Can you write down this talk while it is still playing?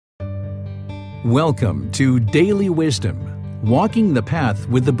Welcome to Daily Wisdom, Walking the Path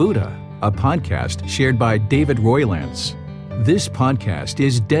with the Buddha, a podcast shared by David Roylance. This podcast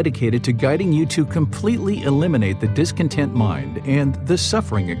is dedicated to guiding you to completely eliminate the discontent mind and the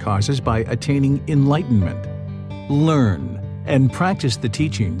suffering it causes by attaining enlightenment. Learn and practice the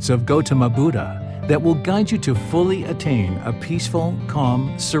teachings of Gautama Buddha that will guide you to fully attain a peaceful,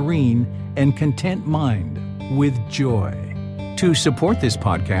 calm, serene, and content mind with joy. To support this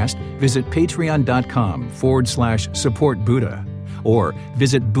podcast, visit patreon.com/support Buddha or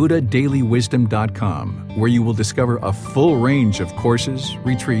visit buddhadailywisdom.com, where you will discover a full range of courses,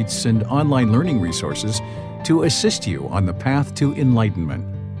 retreats, and online learning resources to assist you on the path to enlightenment.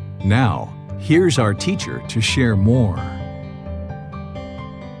 Now, here's our teacher to share more.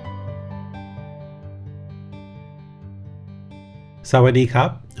 Sawadee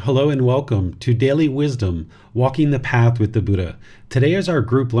Kap. Hello and welcome to Daily Wisdom, Walking the Path with the Buddha. Today is our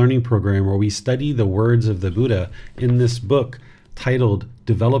group learning program where we study the words of the Buddha in this book titled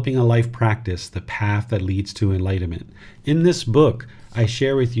Developing a Life Practice, The Path That Leads to Enlightenment. In this book, I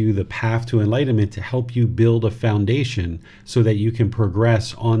share with you the path to enlightenment to help you build a foundation so that you can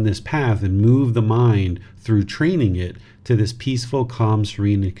progress on this path and move the mind through training it to this peaceful, calm,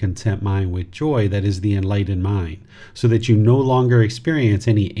 serene, and content mind with joy that is the enlightened mind, so that you no longer experience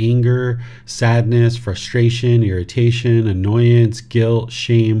any anger, sadness, frustration, irritation, annoyance, guilt,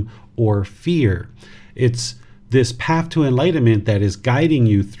 shame, or fear. It's this path to enlightenment that is guiding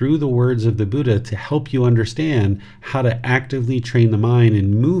you through the words of the Buddha to help you understand how to actively train the mind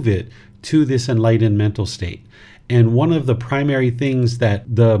and move it to this enlightened mental state. And one of the primary things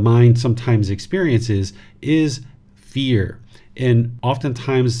that the mind sometimes experiences is fear. And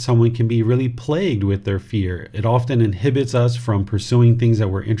oftentimes someone can be really plagued with their fear. It often inhibits us from pursuing things that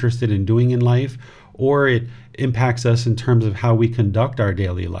we're interested in doing in life, or it impacts us in terms of how we conduct our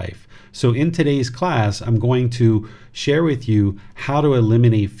daily life. So in today's class, I'm going to share with you how to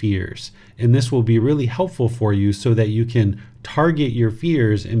eliminate fears. And this will be really helpful for you so that you can target your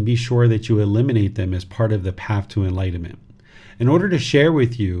fears and be sure that you eliminate them as part of the path to enlightenment. In order to share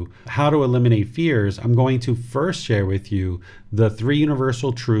with you how to eliminate fears, I'm going to first share with you the three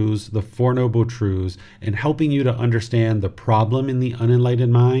universal truths, the Four Noble Truths, and helping you to understand the problem in the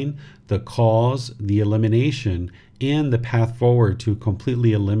unenlightened mind, the cause, the elimination, and the path forward to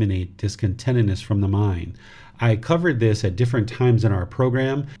completely eliminate discontentedness from the mind. I covered this at different times in our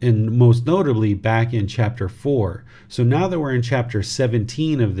program, and most notably back in chapter 4. So now that we're in chapter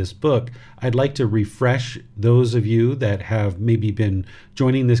 17 of this book, I'd like to refresh those of you that have maybe been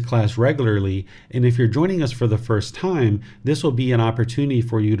joining this class regularly. And if you're joining us for the first time, this will be an opportunity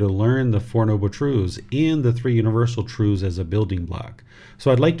for you to learn the Four Noble Truths and the Three Universal Truths as a building block.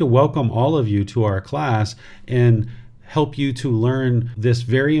 So I'd like to welcome all of you to our class and help you to learn this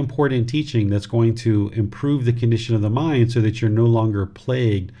very important teaching that's going to improve the condition of the mind so that you're no longer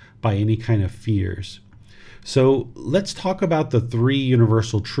plagued by any kind of fears. So let's talk about the three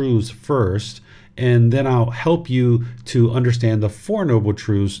universal truths first, and then I'll help you to understand the Four Noble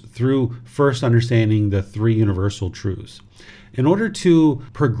Truths through first understanding the three universal truths. In order to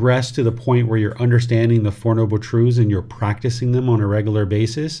progress to the point where you're understanding the Four Noble Truths and you're practicing them on a regular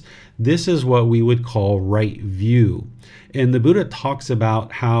basis, this is what we would call right view. And the Buddha talks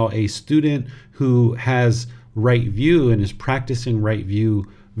about how a student who has right view and is practicing right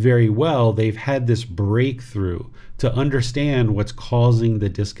view very well, they've had this breakthrough to understand what's causing the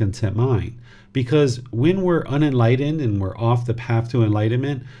discontent mind. Because when we're unenlightened and we're off the path to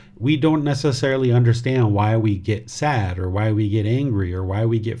enlightenment, we don't necessarily understand why we get sad or why we get angry or why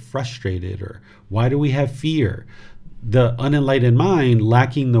we get frustrated or why do we have fear. The unenlightened mind,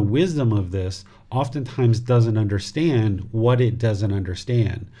 lacking the wisdom of this, oftentimes doesn't understand what it doesn't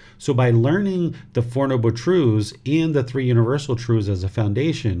understand. So by learning the Four Noble Truths and the Three Universal Truths as a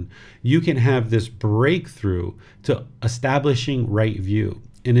foundation, you can have this breakthrough to establishing right view.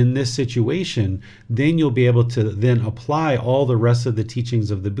 And in this situation, then you'll be able to then apply all the rest of the teachings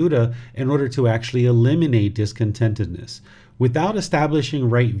of the Buddha in order to actually eliminate discontentedness. Without establishing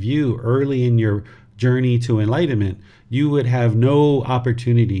right view early in your journey to enlightenment, you would have no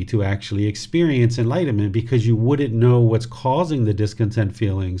opportunity to actually experience enlightenment because you wouldn't know what's causing the discontent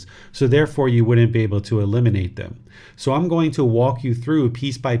feelings, so therefore you wouldn't be able to eliminate them. So I'm going to walk you through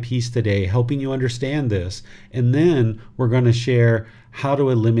piece by piece today, helping you understand this, and then we're going to share how to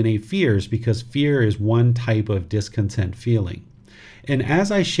eliminate fears, because fear is one type of discontent feeling. And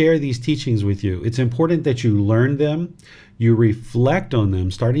as I share these teachings with you, it's important that you learn them, you reflect on them,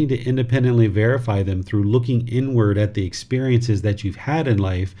 starting to independently verify them through looking inward at the experiences that you've had in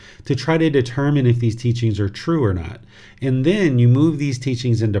life to try to determine if these teachings are true or not. And then you move these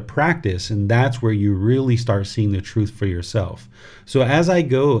teachings into practice, and that's where you really start seeing the truth for yourself. So as I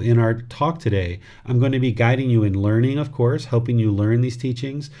go in our talk today, I'm going to be guiding you in learning, of course, helping you learn these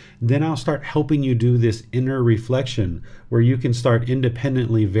teachings. Then I'll start helping you do this inner reflection where you can start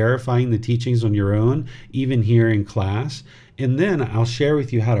independently verifying the teachings on your own, even here in class. And then I'll share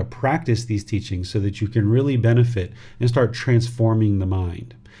with you how to practice these teachings so that you can really benefit and start transforming the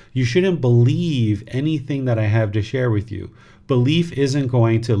mind. You shouldn't believe anything that I have to share with you. Belief isn't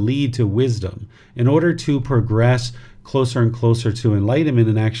going to lead to wisdom. In order to progress closer and closer to enlightenment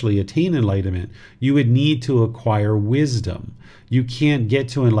and actually attain enlightenment, you would need to acquire wisdom. You can't get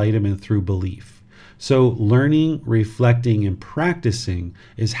to enlightenment through belief. So learning, reflecting, and practicing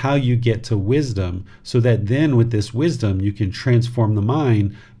is how you get to wisdom, so that then with this wisdom, you can transform the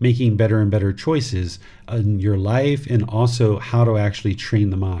mind, making better and better choices in your life and also how to actually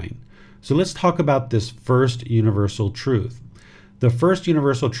train the mind. So let's talk about this first universal truth. The first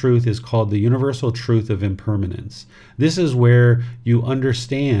universal truth is called the universal truth of impermanence. This is where you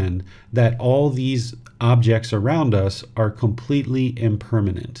understand that all these objects around us are completely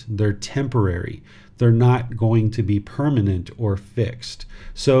impermanent. They're temporary. They're not going to be permanent or fixed.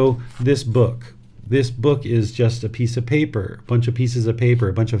 So this book is just a piece of paper, a bunch of pieces of paper,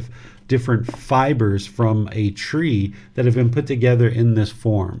 a bunch of different fibers from a tree that have been put together in this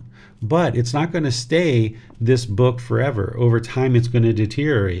form. But it's not going to stay this book forever. Over time, it's going to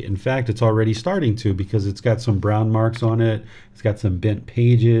deteriorate. In fact, it's already starting to, because it's got some brown marks on it. It's got some bent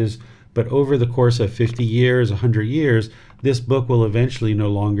pages. But over the course of 50 years, 100 years, this book will eventually no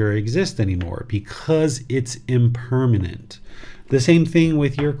longer exist anymore because it's impermanent. The same thing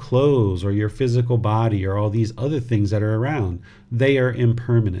with your clothes or your physical body or all these other things that are around. They are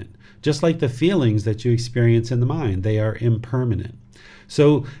impermanent. Just like the feelings that you experience in the mind, they are impermanent.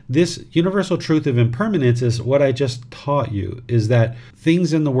 So this universal truth of impermanence is what I just taught you, is that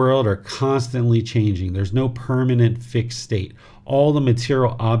things in the world are constantly changing. There's no permanent fixed state. All the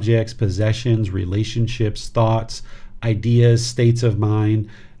material objects, possessions, relationships, thoughts, ideas, states of mind,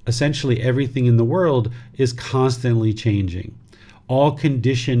 essentially everything in the world is constantly changing. All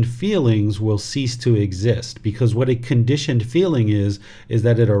conditioned feelings will cease to exist, because what a conditioned feeling is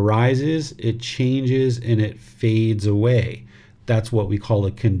that it arises, it changes, and it fades away. That's what we call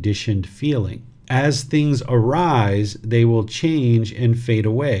a conditioned feeling. As things arise, they will change and fade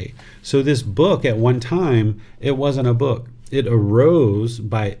away. So this book, at one time, it wasn't a book. It arose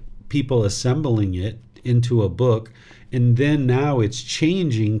by people assembling it into a book, and then now it's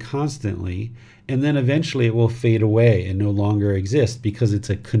changing constantly, and then eventually it will fade away and no longer exist because it's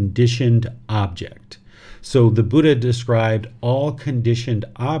a conditioned object. So the Buddha described all conditioned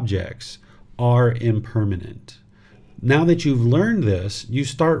objects are impermanent. Now that you've learned this, you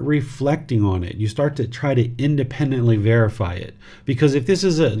start reflecting on it. You start to try to independently verify it. Because if this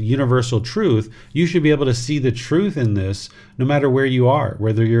is a universal truth, you should be able to see the truth in this no matter where you are,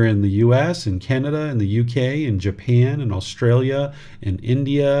 whether you're in the US, in Canada, in the UK, in Japan, in Australia, in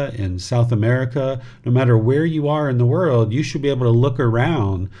India, in South America. No matter where you are in the world, you should be able to look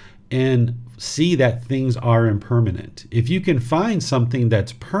around and see that things are impermanent. If you can find something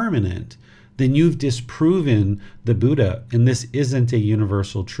that's permanent, then you've disproven the Buddha, and this isn't a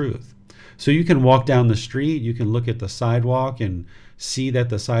universal truth. So you can walk down the street, you can look at the sidewalk and see that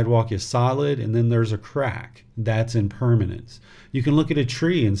the sidewalk is solid, and then there's a crack. That's impermanence. You can look at a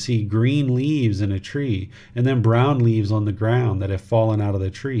tree and see green leaves in a tree, and then brown leaves on the ground that have fallen out of the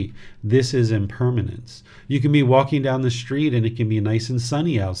tree. This is impermanence. You can be walking down the street and it can be nice and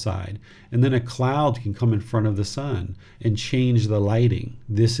sunny outside, and then a cloud can come in front of the sun and change the lighting.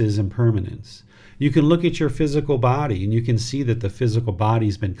 This is impermanence. You can look at your physical body and you can see that the physical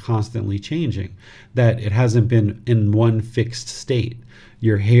body's been constantly changing, that it hasn't been in one fixed state.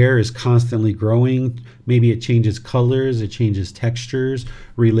 Your hair is constantly growing. Maybe it changes colors, it changes textures.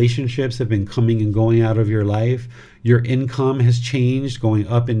 Relationships have been coming and going out of your life. Your income has changed, going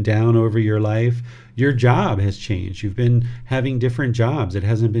up and down over your life. Your job has changed. You've been having different jobs. It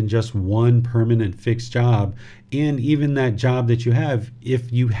hasn't been just one permanent fixed job. And even that job that you have,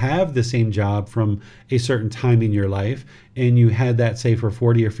 if you have the same job from a certain time in your life and you had that, say, for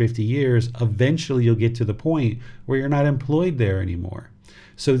 40 or 50 years, eventually you'll get to the point where you're not employed there anymore.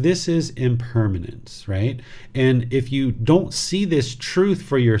 So this is impermanence, right? And if you don't see this truth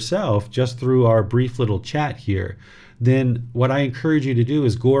for yourself just through our brief little chat here, then what I encourage you to do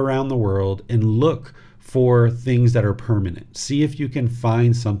is go around the world and look for things that are permanent. See if you can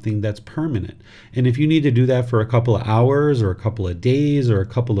find something that's permanent. And if you need to do that for a couple of hours or a couple of days or a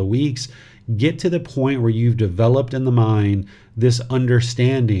couple of weeks, get to the point where you've developed in the mind this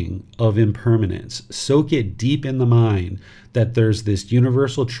understanding of impermanence. Soak it deep in the mind that there's this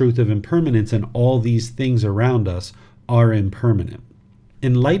universal truth of impermanence and all these things around us are impermanent.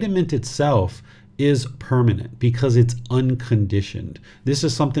 Enlightenment itself is permanent because it's unconditioned. This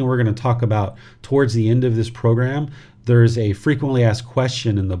is something we're going to talk about towards the end of this program. There's a frequently asked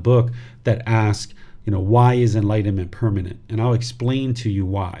question in the book that asks, why is enlightenment permanent? And I'll explain to you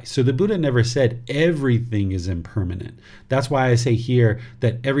why. So the Buddha never said everything is impermanent. That's why I say here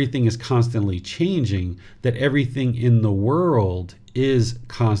that everything is constantly changing, that everything in the world is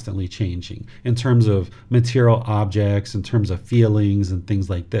constantly changing in terms of material objects, in terms of feelings and things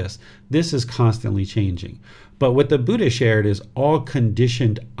like this. This is constantly changing. But what the Buddha shared is all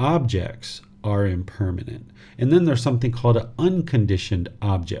conditioned objects are impermanent. And then there's something called an unconditioned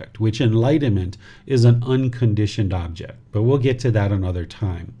object, which enlightenment is an unconditioned object. But we'll get to that another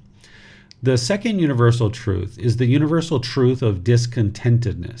time. The second universal truth is the universal truth of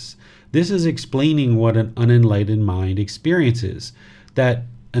discontentedness. This is explaining what an unenlightened mind experiences, that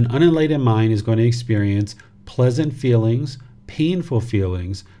an unenlightened mind is going to experience pleasant feelings, painful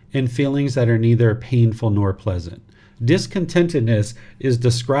feelings, and feelings that are neither painful nor pleasant. Discontentedness is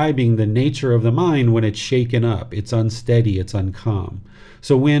describing the nature of the mind when it's shaken up, it's unsteady, it's uncalm.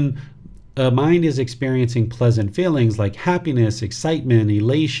 So when a mind is experiencing pleasant feelings like happiness, excitement,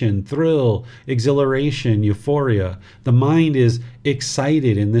 elation, thrill, exhilaration, euphoria, the mind is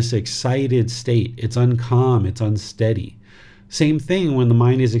excited in this excited state. It's uncalm, it's unsteady. Same thing when the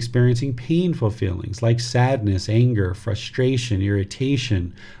mind is experiencing painful feelings like sadness, anger, frustration,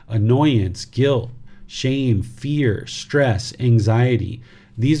 irritation, annoyance, guilt, shame, fear, stress, anxiety.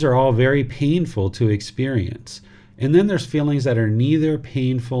 These are all very painful to experience. And then there's feelings that are neither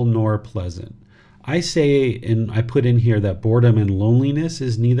painful nor pleasant. I say, and I put in here that boredom and loneliness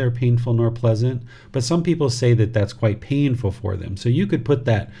is neither painful nor pleasant, but some people say that that's quite painful for them. So you could put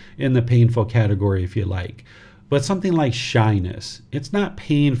that in the painful category if you like. But something like shyness, it's not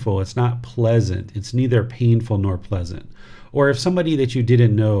painful, it's not pleasant, it's neither painful nor pleasant. Or if somebody that you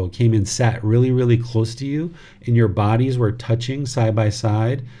didn't know came and sat really, really close to you and your bodies were touching side by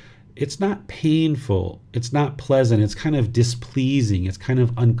side, it's not painful, it's not pleasant, it's kind of displeasing, it's kind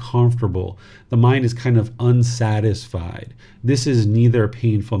of uncomfortable. The mind is kind of unsatisfied. This is neither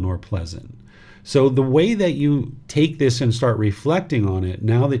painful nor pleasant. So the way that you take this and start reflecting on it,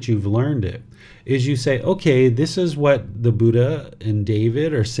 now that you've learned it, is you say, okay, this is what the Buddha and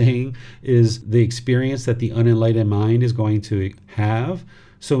David are saying is the experience that the unenlightened mind is going to have.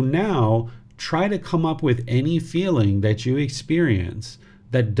 So now try to come up with any feeling that you experience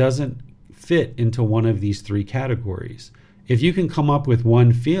that doesn't fit into one of these three categories. If you can come up with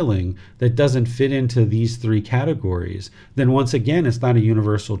one feeling that doesn't fit into these three categories, then once again, it's not a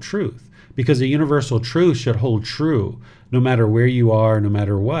universal truth. Because a universal truth should hold true no matter where you are, no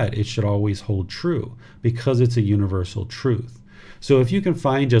matter what, it should always hold true because it's a universal truth. So if you can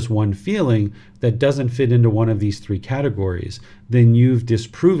find just one feeling that doesn't fit into one of these three categories, then you've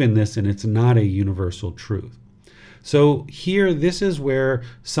disproven this and it's not a universal truth. So here, this is where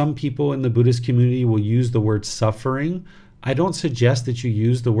some people in the Buddhist community will use the word suffering. I don't suggest that you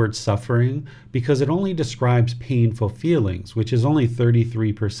use the word suffering because it only describes painful feelings, which is only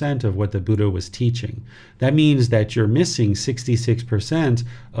 33% of what the Buddha was teaching. That means that you're missing 66%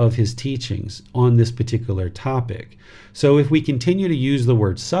 of his teachings on this particular topic. So if we continue to use the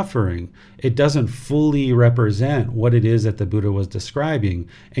word suffering, it doesn't fully represent what it is that the Buddha was describing,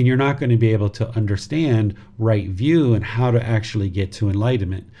 and you're not going to be able to understand right view and how to actually get to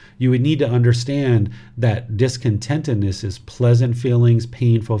enlightenment. You would need to understand that discontentedness is pleasant feelings,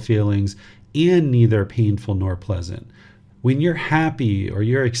 painful feelings, and neither painful nor pleasant. When you're happy or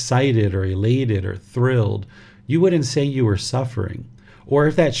you're excited or elated or thrilled, you wouldn't say you were suffering. Or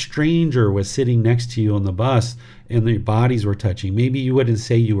if that stranger was sitting next to you on the bus and their bodies were touching, maybe you wouldn't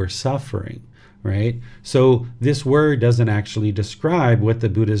say you were suffering, right? So this word doesn't actually describe what the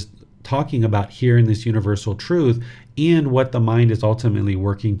Buddha is talking about here in this universal truth, and what the mind is ultimately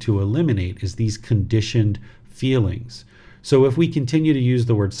working to eliminate is these conditioned feelings. So if we continue to use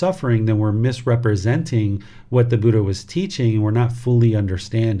the word suffering, then we're misrepresenting what the Buddha was teaching and we're not fully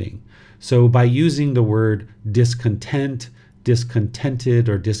understanding. So by using the word discontent, discontented,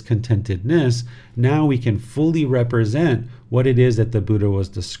 or discontentedness, now we can fully represent what it is that the Buddha was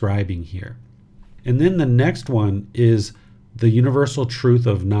describing here. And then the next one is the universal truth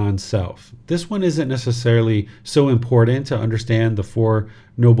of non-self. This one isn't necessarily so important to understand the Four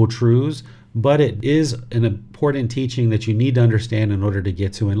Noble Truths, but it is an important teaching that you need to understand in order to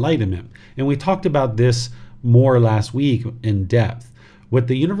get to enlightenment. And we talked about this more last week in depth. What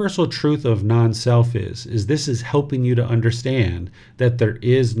the universal truth of non-self is this is helping you to understand that there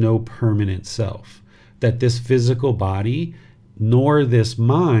is no permanent self, that this physical body nor this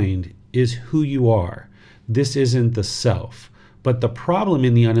mind is who you are. This isn't the self. But the problem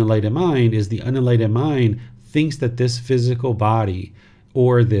in the unenlightened mind is the unenlightened mind thinks that this physical body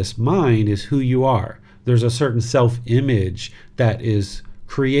or this mind is who you are. There's a certain self-image that is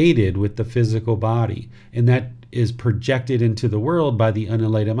created with the physical body, and that is projected into the world by the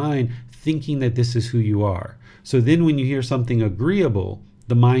unenlightened mind, thinking that this is who you are. So then when you hear something agreeable,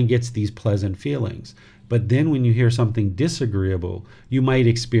 the mind gets these pleasant feelings. But then when you hear something disagreeable, you might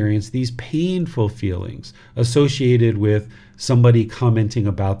experience these painful feelings associated with somebody commenting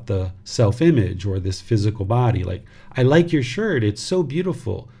about the self-image or this physical body. Like, I like your shirt, it's so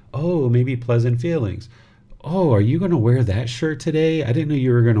beautiful. Oh, maybe pleasant feelings. Oh, are you going to wear that shirt today? I didn't know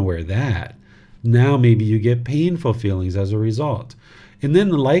you were going to wear that. Now maybe you get painful feelings as a result. And then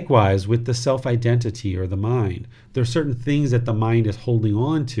likewise with the self-identity or the mind, there are certain things that the mind is holding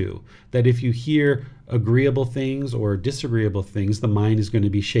on to, that if you hear agreeable things or disagreeable things, the mind is going to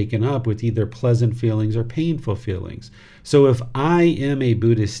be shaken up with either pleasant feelings or painful feelings. So if I am a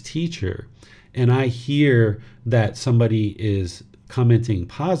Buddhist teacher and I hear that somebody is commenting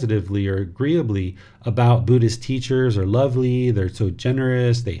positively or agreeably about Buddhist teachers are lovely, they're so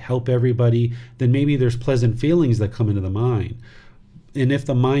generous, they help everybody, then maybe there's pleasant feelings that come into the mind. And if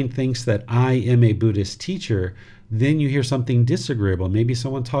the mind thinks that I am a Buddhist teacher, then you hear something disagreeable. Maybe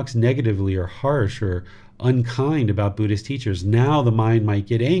someone talks negatively or harsh or unkind about Buddhist teachers. Now the mind might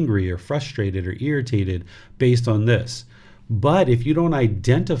get angry or frustrated or irritated based on this. But if you don't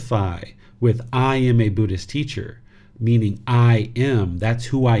identify with I am a Buddhist teacher, meaning I am, that's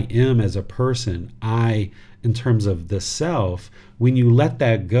who I am as a person, I in terms of the self, when you let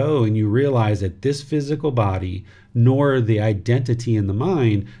that go and you realize that this physical body nor the identity in the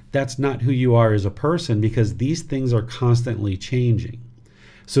mind, that's not who you are as a person, because these things are constantly changing.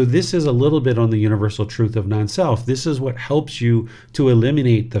 So this is a little bit on the universal truth of non-self. This is what helps you to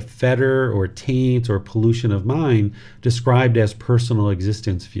eliminate the fetter or taint or pollution of mind described as personal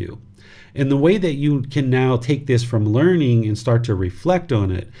existence view. And the way that you can now take this from learning and start to reflect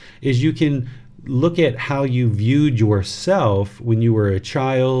on it is you can look at how you viewed yourself when you were a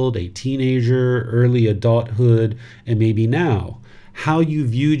child, a teenager, early adulthood, and maybe now. How you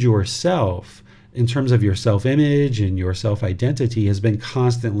viewed yourself in terms of your self-image and your self-identity has been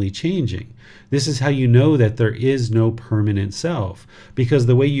constantly changing. This is how you know that there is no permanent self, because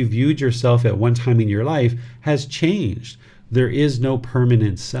the way you viewed yourself at one time in your life has changed. There is no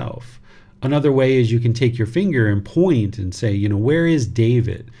permanent self. Another way is you can take your finger and point and say, where is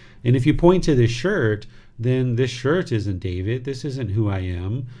David? And if you point to this shirt, then this shirt isn't David. This isn't who I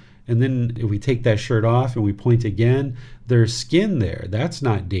am. And then if we take that shirt off and we point again, there's skin there. That's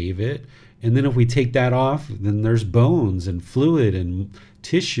not David. And then if we take that off, then there's bones and fluid and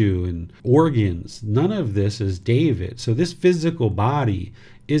tissue and organs. None of this is David. So this physical body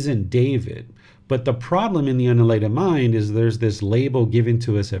isn't David. But the problem in the unenlightened mind is there's this label given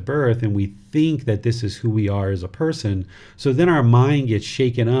to us at birth, and we think that this is who we are as a person. So then our mind gets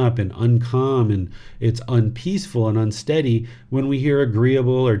shaken up and uncalm, and it's unpeaceful and unsteady when we hear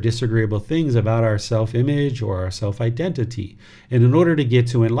agreeable or disagreeable things about our self-image or our self-identity. And in order to get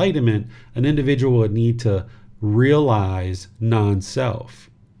to enlightenment, an individual would need to realize non-self,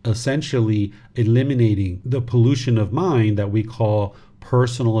 essentially eliminating the pollution of mind that we call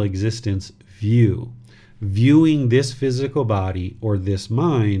personal existence view, viewing this physical body or this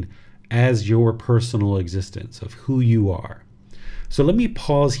mind as your personal existence of who you are. So let me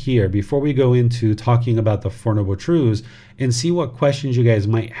pause here before we go into talking about the Four Noble Truths and see what questions you guys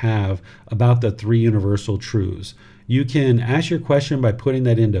might have about the three universal truths. You can ask your question by putting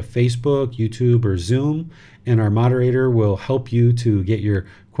that into Facebook, YouTube, or Zoom, and our moderator will help you to get your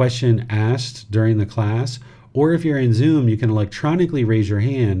question asked during the class. Or if you're in Zoom, you can electronically raise your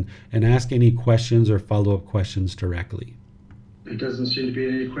hand and ask any questions or follow-up questions directly. There doesn't seem to be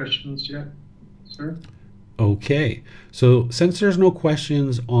any questions yet, sir. Okay, so since there's no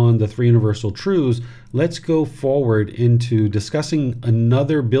questions on the three universal truths, let's go forward into discussing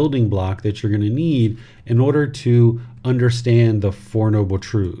another building block that you're going to need in order to understand the Four Noble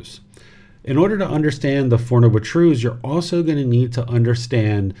Truths. In order to understand the Four Noble Truths, you're also going to need to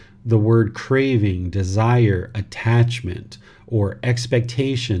understand the word craving, desire, attachment, or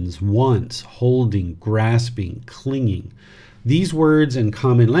expectations, wants, holding, grasping, clinging. These words in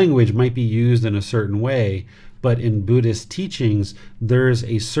common language might be used in a certain way, But in Buddhist teachings, there's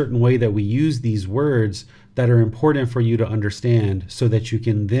a certain way that we use these words that are important for you to understand so that you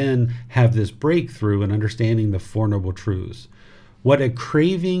can then have this breakthrough in understanding the Four Noble Truths. What a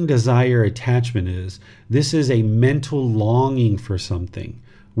craving, desire, attachment is, this is a mental longing for something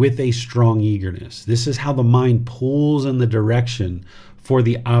with a strong eagerness. This is how the mind pulls in the direction for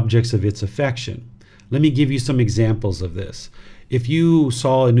the objects of its affection. Let me give you some examples of this. If you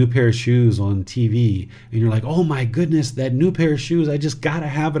saw a new pair of shoes on TV and you're like, oh my goodness, that new pair of shoes, I just gotta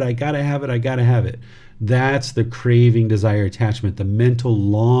have it, I gotta have it, I gotta have it. That's the craving, desire, attachment, the mental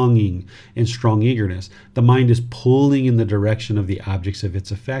longing and strong eagerness. The mind is pulling in the direction of the objects of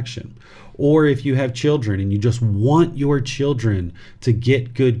its affection. Or if you have children and you just want your children to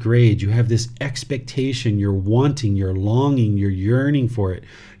get good grades, you have this expectation, you're wanting, you're longing, you're yearning for it.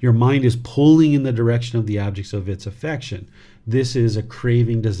 Your mind is pulling in the direction of the objects of its affection. This is a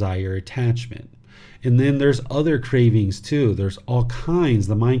craving, desire, attachment. And then there's other cravings too. There's all kinds.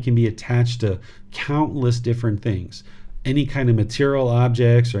 The mind can be attached to countless different things. Any kind of material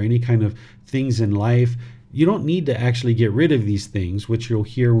objects or any kind of things in life. You don't need to actually get rid of these things, which you'll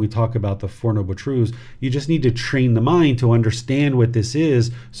hear when we talk about the Four Noble Truths. You just need to train the mind to understand what this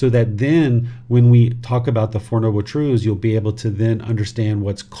is so that then when we talk about the Four Noble Truths, you'll be able to then understand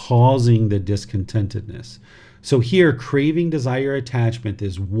what's causing the discontentedness. So here, craving, desire, attachment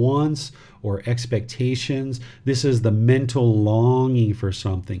is wants or expectations. This is the mental longing for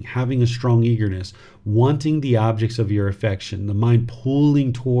something, having a strong eagerness, wanting the objects of your affection, the mind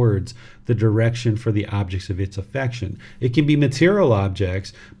pulling towards the direction for the objects of its affection. It can be material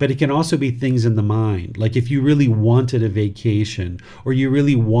objects, but it can also be things in the mind. Like if you really wanted a vacation, or you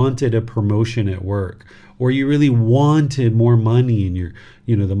really wanted a promotion at work, or you really wanted more money and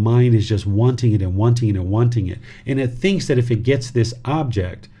the mind is just wanting it and wanting it and wanting it. And it thinks that if it gets this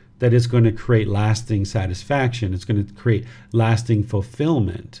object, that it's going to create lasting satisfaction. It's going to create lasting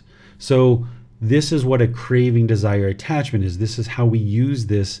fulfillment. So this is what a craving, desire, attachment is. This is how we use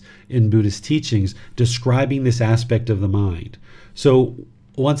this in Buddhist teachings, describing this aspect of the mind. So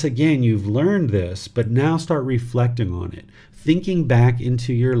once again, you've learned this, but now start reflecting on it. Thinking back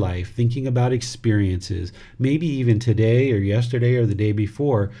into your life, thinking about experiences, maybe even today or yesterday or the day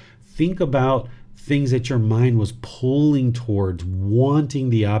before, think about things that your mind was pulling towards, wanting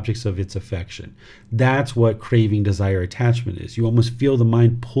the objects of its affection. That's what craving, desire, attachment is. You almost feel the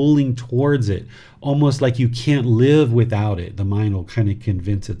mind pulling towards it, almost like you can't live without it. The mind will kind of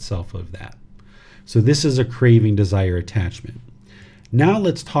convince itself of that. So this is a craving, desire, attachment. Now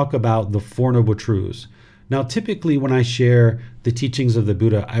let's talk about the Four Noble Truths. Now, typically when I share the teachings of the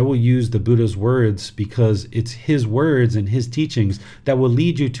Buddha, I will use the Buddha's words because it's his words and his teachings that will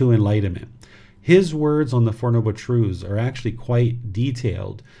lead you to enlightenment. His words on the Four Noble Truths are actually quite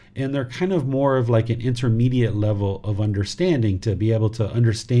detailed, and they're kind of more of like an intermediate level of understanding to be able to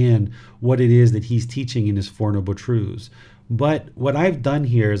understand what it is that he's teaching in his Four Noble Truths. But what I've done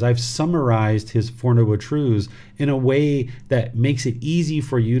here is I've summarized his Four Noble Truths in a way that makes it easy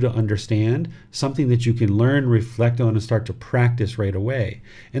for you to understand, something that you can learn, reflect on, and start to practice right away.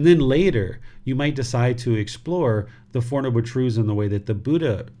 And then later, you might decide to explore the Four Noble Truths in the way that the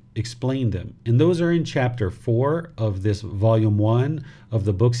Buddha explained them. And those are in chapter 4 of this volume 1 of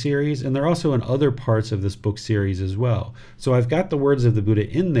the book series, and they're also in other parts of this book series as well. So I've got the words of the Buddha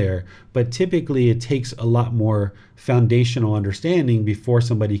in there, but typically it takes a lot more foundational understanding before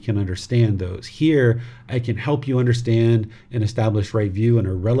somebody can understand those. Here, I can help you understand and establish right view in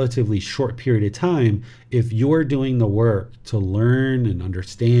a relatively short period of time if you're doing the work to learn and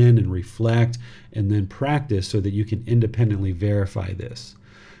understand and reflect and then practice so that you can independently verify this.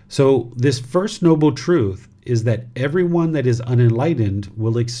 So this first noble truth is that everyone that is unenlightened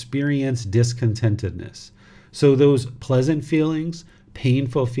will experience discontentedness. So those pleasant feelings,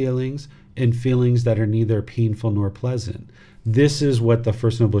 painful feelings, and feelings that are neither painful nor pleasant. This is what the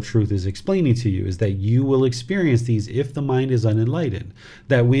first noble truth is explaining to you, is that you will experience these if the mind is unenlightened.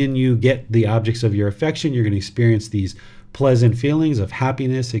 That when you get the objects of your affection, you're going to experience these pleasant feelings of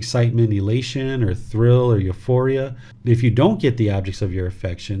happiness, excitement, elation, or thrill, or euphoria. If you don't get the objects of your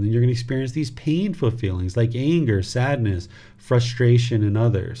affection, then you're going to experience these painful feelings like anger, sadness, frustration, and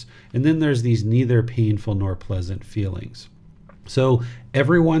others. And then there's these neither painful nor pleasant feelings. So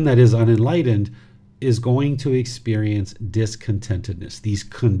everyone that is unenlightened is going to experience discontentedness, these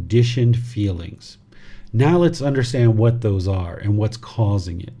conditioned feelings. Now let's understand what those are and what's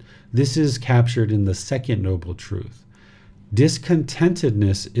causing it. This is captured in the second noble truth.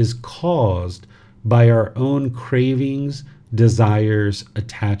 Discontentedness is caused by our own cravings, desires,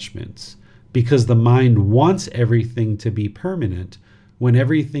 attachments. Because the mind wants everything to be permanent, when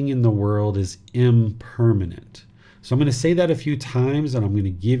everything in the world is impermanent. So I'm going to say that a few times, and I'm going to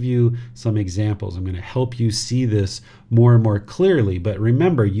give you some examples. I'm going to help you see this more and more clearly. But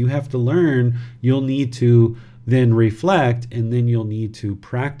remember, you have to learn. You'll need to then reflect, and then you'll need to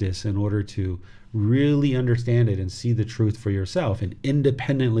practice in order to really understand it and see the truth for yourself and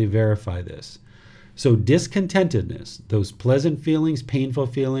independently verify this. So discontentedness, those pleasant feelings, painful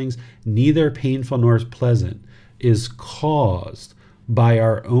feelings, neither painful nor pleasant, is caused by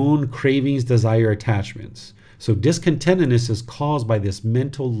our own cravings, desire, attachments. So discontentedness is caused by this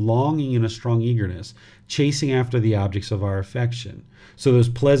mental longing and a strong eagerness, chasing after the objects of our affection. So those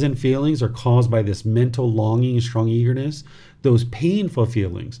pleasant feelings are caused by this mental longing and strong eagerness. Those painful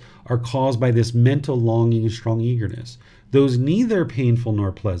feelings are caused by this mental longing and strong eagerness. Those neither painful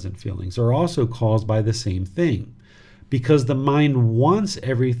nor pleasant feelings are also caused by the same thing, because the mind wants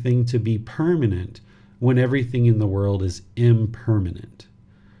everything to be permanent when everything in the world is impermanent.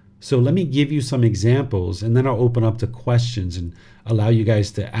 So let me give you some examples, and then I'll open up to questions and allow you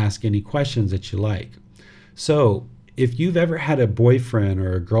guys to ask any questions that you like. So if you've ever had a boyfriend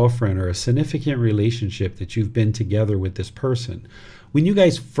or a girlfriend or a significant relationship that you've been together with this person, when you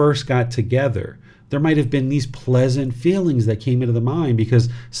guys first got together, there might have been these pleasant feelings that came into the mind because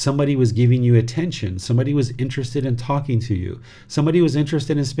somebody was giving you attention. Somebody was interested in talking to you. Somebody was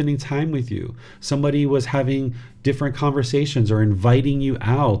interested in spending time with you. Somebody was having different conversations or inviting you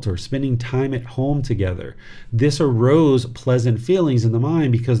out or spending time at home together. This arose pleasant feelings in the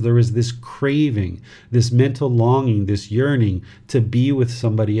mind because there was this craving, this mental longing, this yearning to be with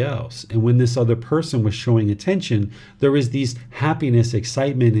somebody else. And when this other person was showing attention, there was these happiness,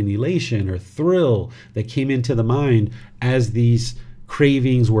 excitement, and elation or thrill that came into the mind as these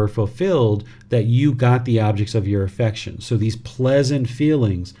cravings were fulfilled, that you got the objects of your affection. So these pleasant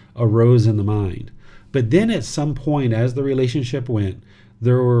feelings arose in the mind. But then at some point, as the relationship went,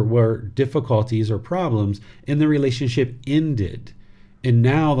 there were difficulties or problems, and the relationship ended. And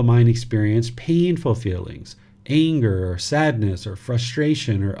now the mind experienced painful feelings, anger or sadness or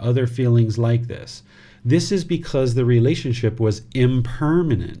frustration or other feelings like this. This is because the relationship was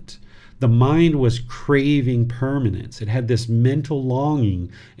impermanent. The mind was craving permanence. It had this mental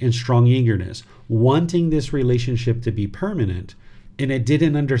longing and strong eagerness, wanting this relationship to be permanent, and it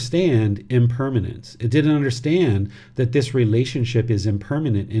didn't understand impermanence. It didn't understand that this relationship is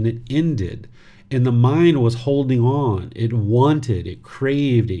impermanent, and it ended. And the mind was holding on. It wanted, it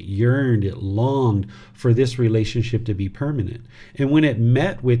craved, it yearned, it longed for this relationship to be permanent. And when it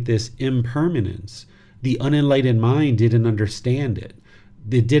met with this impermanence, the unenlightened mind didn't understand it.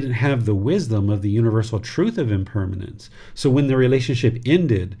 It didn't have the wisdom of the universal truth of impermanence. So when the relationship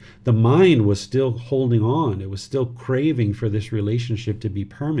ended, the mind was still holding on. It was still craving for this relationship to be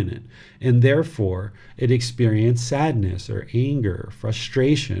permanent. And therefore, it experienced sadness or anger, or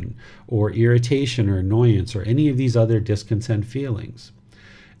frustration, or irritation or annoyance, or any of these other discontent feelings.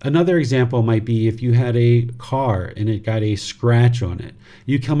 Another example might be if you had a car and it got a scratch on it.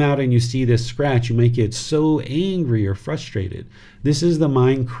 You come out and you see this scratch, you might get so angry or frustrated. This is the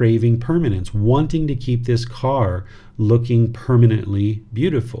mind craving permanence, wanting to keep this car looking permanently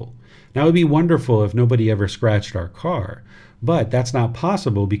beautiful. Now, it would be wonderful if nobody ever scratched our car, but that's not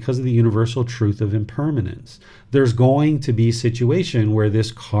possible because of the universal truth of impermanence. There's going to be a situation where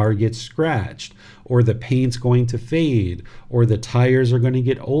this car gets scratched, or the paint's going to fade, or the tires are going to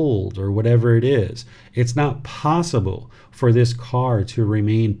get old, or whatever it is. It's not possible for this car to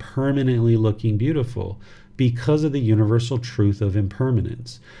remain permanently looking beautiful because of the universal truth of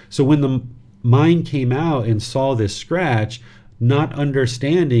impermanence. So when the mind came out and saw this scratch, not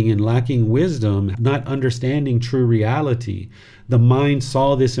understanding and lacking wisdom, not understanding true reality, the mind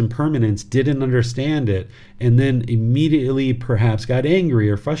saw this impermanence, didn't understand it, and then immediately perhaps got angry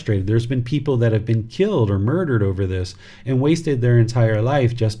or frustrated. There's been people that have been killed or murdered over this and wasted their entire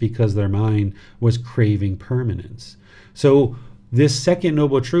life just because their mind was craving permanence. So this second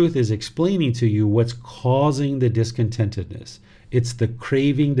noble truth is explaining to you what's causing the discontentedness. It's the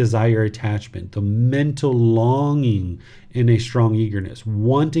craving, desire, attachment, the mental longing and a strong eagerness,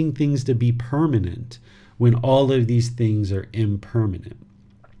 wanting things to be permanent when all of these things are impermanent.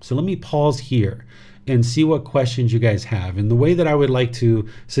 So let me pause here and see what questions you guys have. And the way that I would like to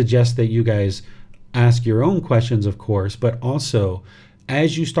suggest that you guys ask your own questions, of course, but also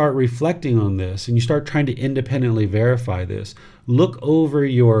as you start reflecting on this and you start trying to independently verify this, look over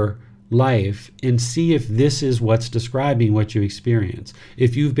your life and see if this is what's describing what you experience.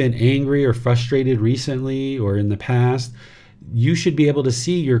 If you've been angry or frustrated recently or in the past, you should be able to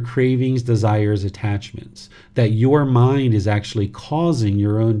see your cravings, desires, attachments, that your mind is actually causing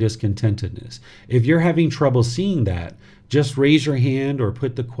your own discontentedness. If you're having trouble seeing that, just raise your hand or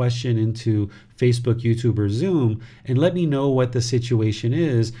put the question into Facebook, YouTube, or Zoom and let me know what the situation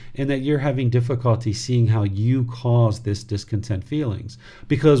is and that you're having difficulty seeing how you cause this discontent feelings.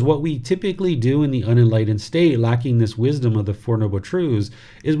 Because what we typically do in the unenlightened state, lacking this wisdom of the Four Noble Truths,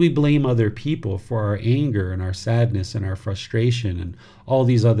 is we blame other people for our anger and our sadness and our frustration and all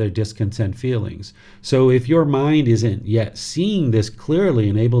these other discontent feelings. So if your mind isn't yet seeing this clearly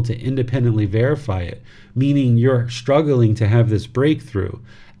and able to independently verify it, meaning you're struggling to have this breakthrough,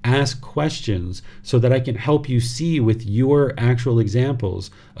 ask questions so that I can help you see with your actual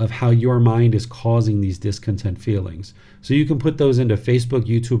examples of how your mind is causing these discontent feelings. So you can put those into Facebook,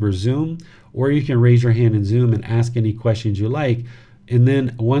 YouTube, or Zoom, or you can raise your hand in Zoom and ask any questions you like. And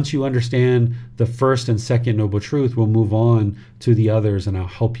then once you understand the first and second Noble Truth, we'll move on to the others and I'll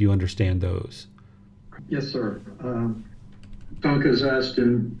help you understand those. Yes, sir. Duncan has asked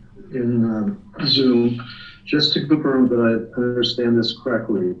in Zoom, just to confirm that I understand this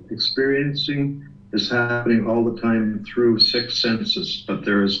correctly, experiencing is happening all the time through six senses, but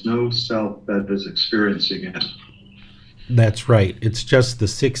there is no self that is experiencing it. That's right. It's just the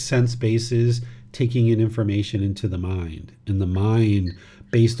six sense bases taking in information into the mind. And the mind,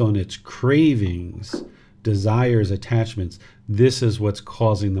 based on its cravings, desires, attachments, this is what's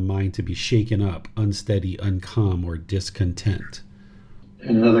causing the mind to be shaken up, unsteady, uncalm, or discontent.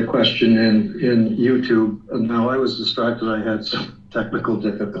 Another question in YouTube. Now, I was distracted. I had some technical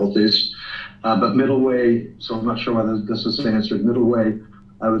difficulties, but middle way, so I'm not sure whether this is answered. Middle way,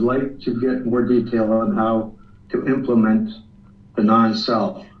 I would like to get more detail on how to implement the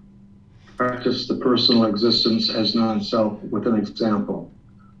non-self, practice the personal existence as non-self with an example.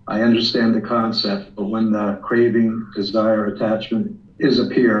 I understand the concept, but when the craving, desire, attachment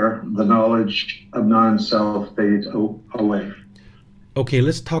appear, the knowledge of non-self fades away. Okay,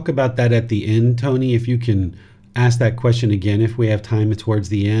 let's talk about that at the end, Tony. If you can ask that question again, if we have time towards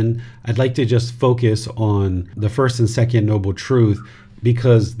the end. I'd like to just focus on the first and second Noble Truth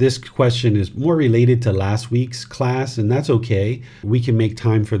because this question is more related to last week's class, and that's okay. We can make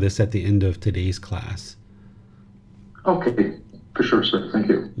time for this at the end of today's class. Okay, for sure, sir. Thank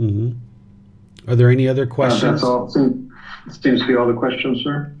you. Mm-hmm. Are there any other questions? That's all. Seems to be all the questions,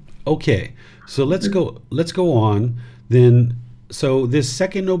 sir. Okay, so let's go on then. So this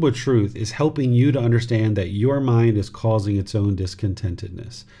second Noble Truth is helping you to understand that your mind is causing its own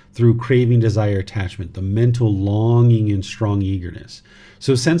discontentedness through craving, desire, attachment, the mental longing and strong eagerness.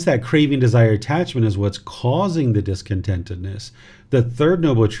 So since that craving, desire, attachment is what's causing the discontentedness, the third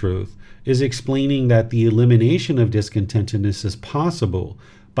Noble Truth is explaining that the elimination of discontentedness is possible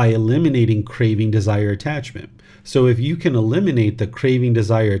by eliminating craving, desire, attachment. So if you can eliminate the craving,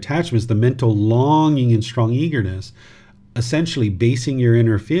 desire, attachments, the mental longing and strong eagerness, essentially basing your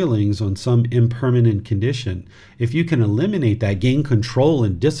inner feelings on some impermanent condition. If you can eliminate that, gain control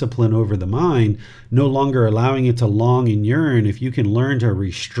and discipline over the mind, no longer allowing it to long and yearn, if you can learn to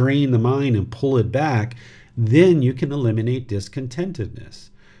restrain the mind and pull it back, then you can eliminate discontentedness.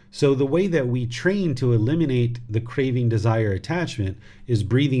 So the way that we train to eliminate the craving, desire, attachment is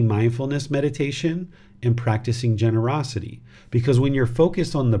breathing mindfulness meditation and practicing generosity. Because when you're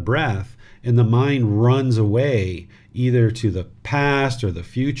focused on the breath and the mind runs away, either to the past or the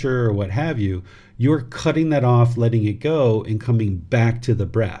future or what have you, you're cutting that off, letting it go, and coming back to the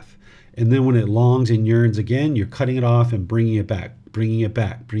breath. And then when it longs and yearns again, you're cutting it off and bringing it back, bringing it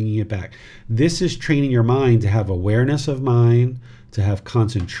back, bringing it back. This is training your mind to have awareness of mind, to have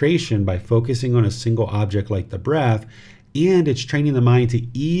concentration by focusing on a single object like the breath, and it's training the mind to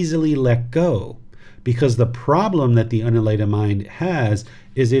easily let go. Because the problem that the unenlightened mind has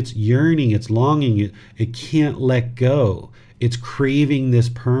is it's yearning, it's longing, it can't let go. It's craving this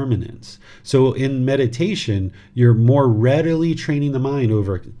permanence. So in meditation, you're more readily training the mind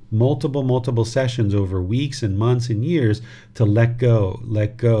over multiple sessions over weeks and months and years to let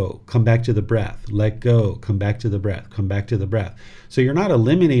go, come back to the breath, let go, come back to the breath, come back to the breath. So you're not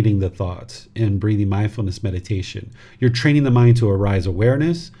eliminating the thoughts in breathing mindfulness meditation. You're training the mind to arise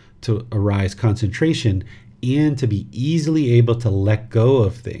awareness, to arise concentration, and to be easily able to let go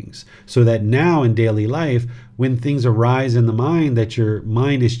of things. So that now in daily life, when things arise in the mind that your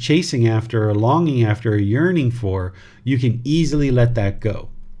mind is chasing after or longing after or yearning for, you can easily let that go.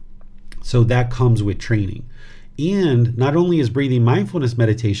 So that comes with training. And not only is breathing mindfulness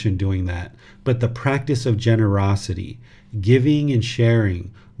meditation doing that, but the practice of generosity, giving and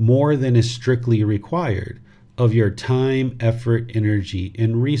sharing more than is strictly required of your time, effort, energy,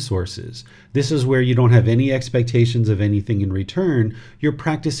 and resources. This is where you don't have any expectations of anything in return. You're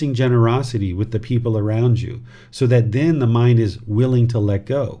practicing generosity with the people around you so that then the mind is willing to let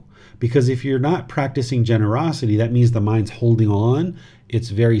go. Because if you're not practicing generosity, that means the mind's holding on. It's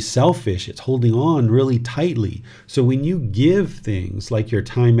very selfish. It's holding on really tightly. So when you give things like your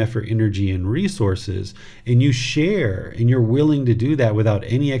time, effort, energy, and resources, and you share, and you're willing to do that without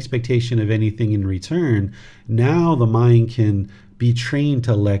any expectation of anything in return, now the mind can be trained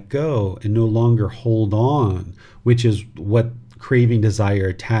to let go and no longer hold on, which is what craving, desire,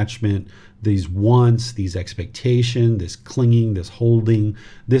 attachment, these wants, these expectation, this clinging, this holding,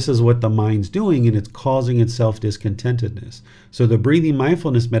 this is what the mind's doing, and it's causing itself discontentedness. So the breathing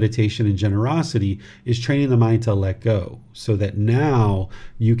mindfulness meditation and generosity is training the mind to let go, so that now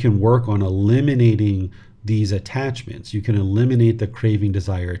you can work on eliminating these attachments. You can eliminate the craving,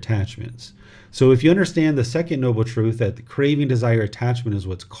 desire, attachments. So if you understand the second noble truth, that the craving, desire, attachment is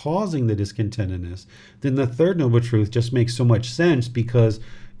what's causing the discontentedness, then the third noble truth just makes so much sense, because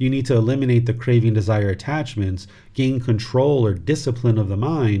you need to eliminate the craving, desire, attachments, gain control or discipline of the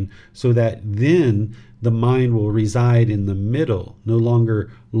mind, so that then the mind will reside in the middle, no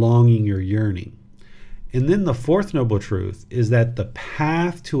longer longing or yearning. And then the fourth noble truth is that the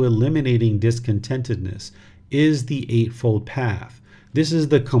path to eliminating discontentedness is the Eightfold Path. This is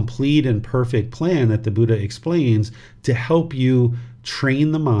the complete and perfect plan that the Buddha explains to help you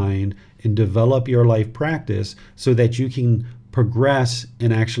train the mind and develop your life practice so that you can progress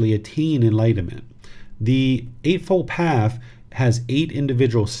and actually attain enlightenment. The Eightfold Path has 8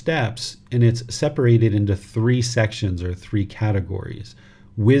 individual steps, and it's separated into 3 sections or 3 categories: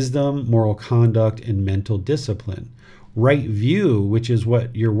 wisdom, moral conduct, and mental discipline. Right view, which is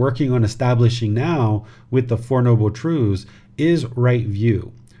what you're working on establishing now with the Four Noble Truths, is right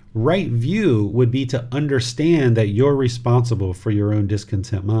view. Right view would be to understand that you're responsible for your own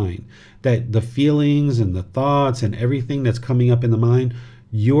discontent mind, that the feelings and the thoughts and everything that's coming up in the mind,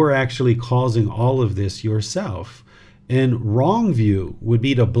 you're actually causing all of this yourself. And wrong view would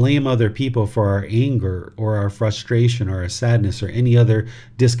be to blame other people for our anger or our frustration or our sadness or any other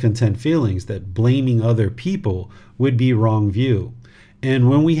discontent feelings, that blaming other people would be wrong view. And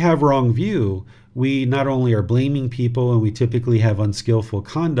when we have wrong view, we not only are blaming people, and we typically have unskillful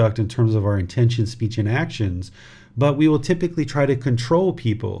conduct in terms of our intention, speech, and actions, but we will typically try to control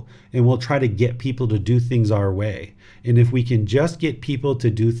people, and we'll try to get people to do things our way. And if we can just get people to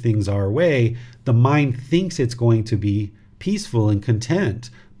do things our way, the mind thinks it's going to be peaceful and content,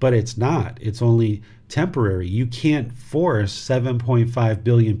 but it's not. It's only temporary. You can't force 7.5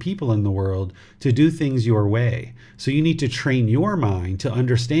 billion people in the world to do things your way. So you need to train your mind to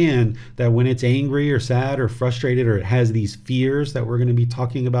understand that when it's angry or sad or frustrated, or it has these fears that we're going to be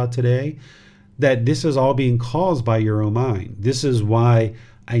talking about today, that this is all being caused by your own mind. This is why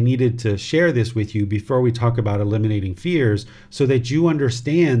I needed to share this with you before we talk about eliminating fears, so that you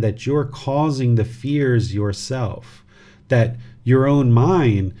understand that you're causing the fears yourself, that your own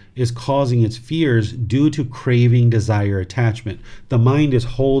mind is causing its fears due to craving, desire, attachment. The mind is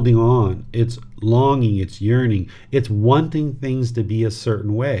holding on, it's longing, it's yearning, it's wanting things to be a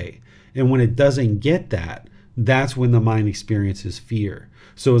certain way. And when it doesn't get that, that's when the mind experiences fear.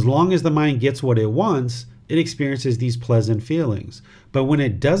 So as long as the mind gets what it wants, it experiences these pleasant feelings. But when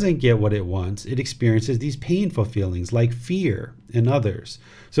it doesn't get what it wants, it experiences these painful feelings like fear and others.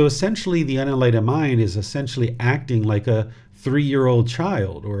 So essentially, the unenlightened mind is essentially acting like a 3-year-old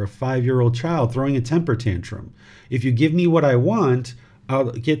child or a 5-year-old child throwing a temper tantrum. If you give me what I want,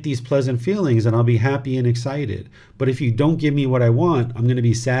 I'll get these pleasant feelings and I'll be happy and excited. But if you don't give me what I want, I'm going to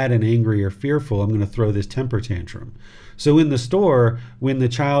be sad and angry or fearful. I'm going to throw this temper tantrum. So in the store, when the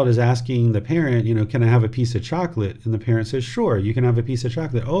child is asking the parent, can I have a piece of chocolate? And the parent says, sure, you can have a piece of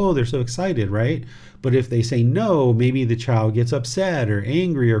chocolate. Oh, they're so excited, right? But if they say no, maybe the child gets upset or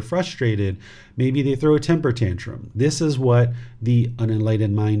angry or frustrated. Maybe they throw a temper tantrum. This is what the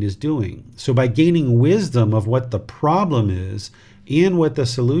unenlightened mind is doing. So by gaining wisdom of what the problem is and what the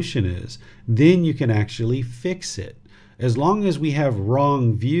solution is, then you can actually fix it. As long as we have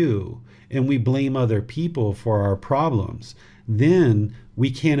wrong view and we blame other people for our problems, then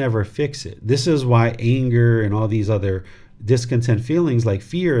we can't ever fix it. This is why anger and all these other discontent feelings like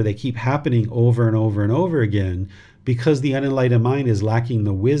fear, they keep happening over and over and over again, because the unenlightened mind is lacking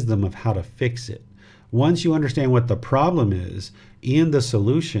the wisdom of how to fix it. Once you understand what the problem is and the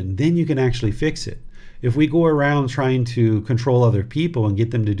solution, then you can actually fix it. If we go around trying to control other people and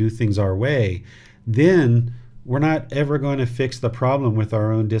get them to do things our way, then we're not ever going to fix the problem with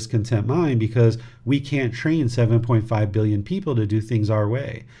our own discontent mind, because we can't train 7.5 billion people to do things our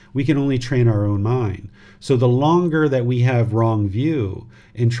way. We can only train our own mind. So the longer that we have wrong view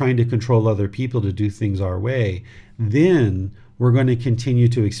in trying to control other people to do things our way, then we're going to continue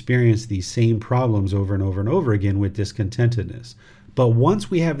to experience these same problems over and over and over again with discontentedness. But once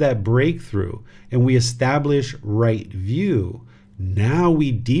we have that breakthrough and we establish right view, now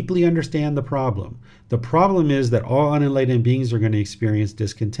we deeply understand the problem. The problem is that all unenlightened beings are going to experience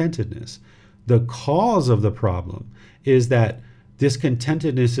discontentedness. The cause of the problem is that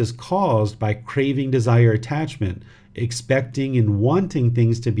discontentedness is caused by craving, desire, attachment, expecting and wanting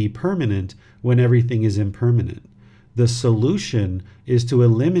things to be permanent when everything is impermanent. The solution is to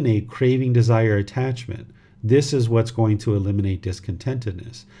eliminate craving, desire, attachment. This is what's going to eliminate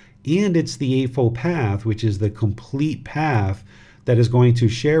discontentedness. And it's the Eightfold Path, which is the complete path that is going to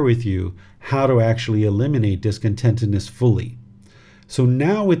share with you how to actually eliminate discontentedness fully. So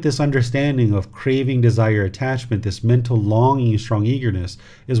now with this understanding of craving, desire, attachment, this mental longing, strong eagerness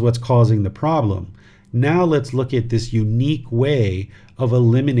is what's causing the problem. Now let's look at this unique way of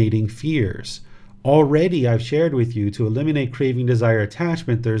eliminating fears. Already I've shared with you to eliminate craving, desire,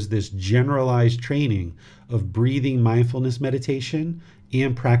 attachment, there's this generalized training of breathing mindfulness meditation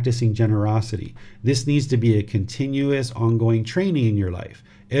and practicing generosity. This needs to be a continuous, ongoing training in your life.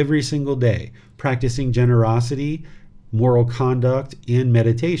 Every single day, practicing generosity, moral conduct, and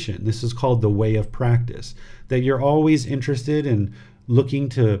meditation. This is called the way of practice. That you're always interested in looking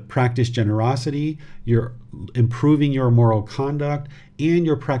to practice generosity, you're improving your moral conduct, and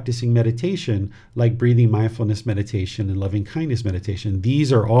you're practicing meditation like breathing mindfulness meditation and loving kindness meditation.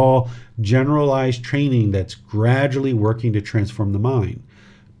 These are all generalized training that's gradually working to transform the mind.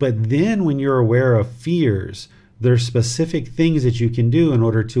 But then when you're aware of fears, there's specific things that you can do in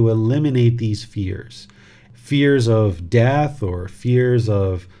order to eliminate these fears. Fears of death, or fears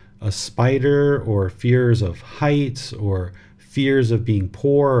of a spider, or fears of heights, or fears of being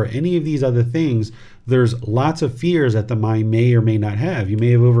poor, or any of these other things. There's lots of fears that the mind may or may not have. You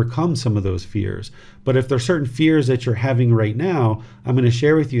may have overcome some of those fears. But if there's certain fears that you're having right now, I'm going to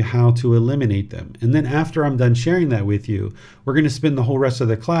share with you how to eliminate them. And then after I'm done sharing that with you, we're going to spend the whole rest of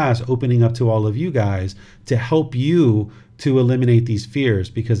the class opening up to all of you guys to help you to eliminate these fears.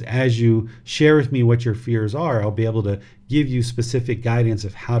 Because as you share with me what your fears are, I'll be able to give you specific guidance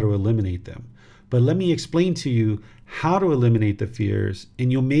of how to eliminate them. But let me explain to you how to eliminate the fears, and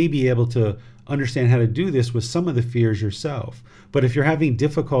you'll may be able to understand how to do this with some of the fears yourself. But if you're having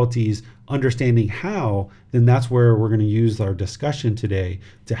difficulties understanding how, then that's where we're going to use our discussion today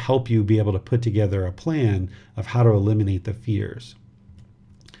to help you be able to put together a plan of how to eliminate the fears.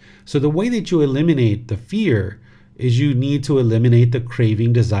 So the way that you eliminate the fear is you need to eliminate the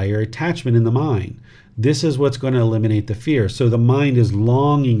craving, desire, attachment in the mind. This is what's going to eliminate the fear. So the mind is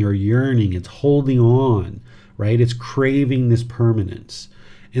longing or yearning, it's holding on, right? It's craving this permanence.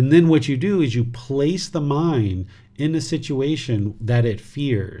 And then what you do is you place the mind in a situation that it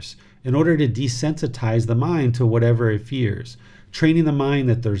fears in order to desensitize the mind to whatever it fears, training the mind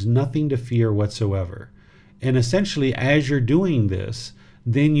that there's nothing to fear whatsoever. And essentially, as you're doing this,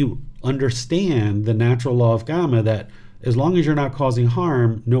 then you understand the natural law of Gamma that as long as you're not causing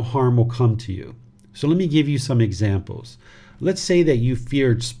harm, no harm will come to you. So let me give you some examples. Let's say that you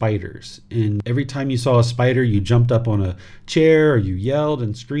feared spiders, and every time you saw a spider, you jumped up on a chair, or you yelled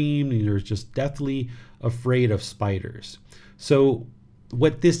and screamed, and you were just deathly afraid of spiders. So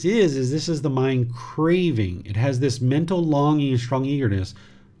what this is this is the mind craving. It has this mental longing and strong eagerness,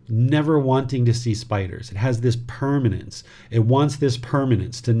 never wanting to see spiders. It has this permanence. It wants this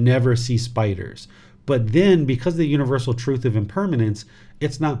permanence to never see spiders. But then, because of the universal truth of impermanence,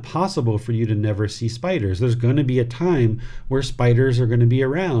 it's not possible for you to never see spiders. There's going to be a time where spiders are going to be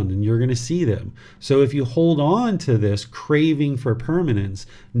around and you're going to see them. So if you hold on to this craving for permanence,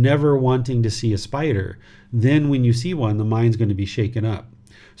 never wanting to see a spider, then when you see one, the mind's going to be shaken up.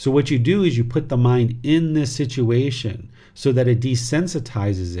 So what you do is you put the mind in this situation so that it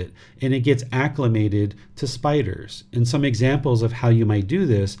desensitizes it and it gets acclimated to spiders. And some examples of how you might do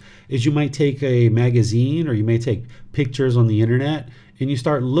this is you might take a magazine, or you may take pictures on the internet, and you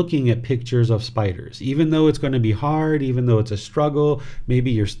start looking at pictures of spiders. Even though it's going to be hard, even though it's a struggle,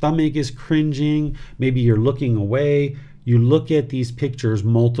 maybe your stomach is cringing, maybe you're looking away, you look at these pictures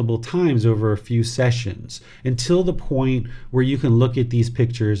multiple times over a few sessions until the point where you can look at these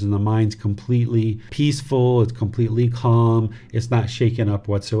pictures and the mind's completely peaceful, it's completely calm, it's not shaken up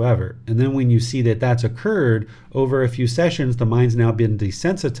whatsoever. And then when you see that that's occurred over a few sessions, the mind's now been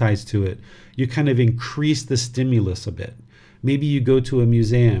desensitized to it, you kind of increase the stimulus a bit. Maybe you go to a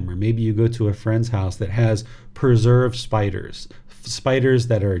museum, or maybe you go to a friend's house that has preserved spiders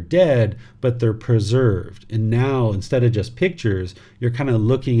that are dead, but they're preserved. And now, instead of just pictures, you're kind of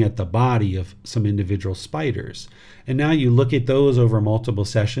looking at the body of some individual spiders. And now you look at those over multiple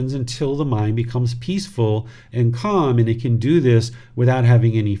sessions until the mind becomes peaceful and calm, and it can do this without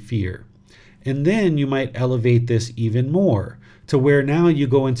having any fear. And then you might elevate this even more to where now you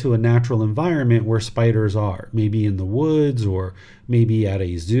go into a natural environment where spiders are, maybe in the woods or maybe at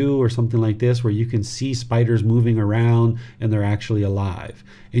a zoo or something like this, where you can see spiders moving around and they're actually alive.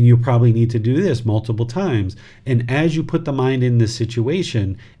 And you probably need to do this multiple times. And as you put the mind in this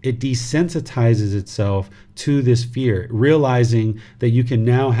situation, it desensitizes itself to this fear, realizing that you can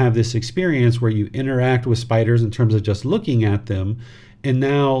now have this experience where you interact with spiders in terms of just looking at them. And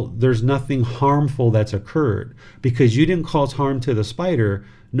now there's nothing harmful that's occurred. Because you didn't cause harm to the spider,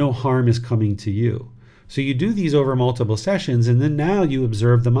 no harm is coming to you. So you do these over multiple sessions, and then now you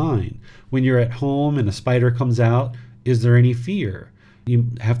observe the mind. When you're at home and a spider comes out, is there any fear? You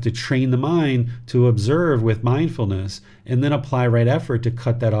have to train the mind to observe with mindfulness and then apply right effort to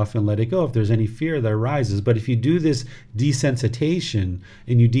cut that off and let it go if there's any fear that arises. But if you do this desensitization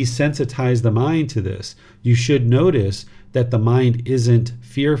and you desensitize the mind to this, you should notice that the mind isn't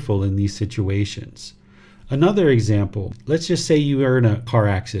fearful in these situations. Another example, let's just say you are in a car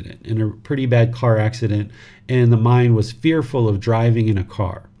accident, in a pretty bad car accident, and the mind was fearful of driving in a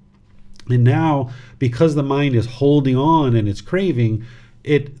car. And now, because the mind is holding on and it's craving,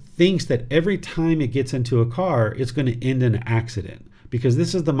 it thinks that every time it gets into a car, it's going to end in an accident, because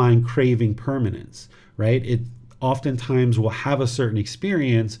this is the mind craving permanence, right? It oftentimes will have a certain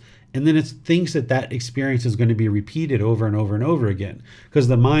experience, and then it thinks that that experience is going to be repeated over and over and over again, because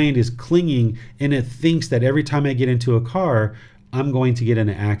the mind is clinging and it thinks that every time I get into a car, I'm going to get in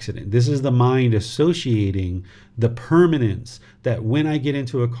an accident. This is the mind associating the permanence that when I get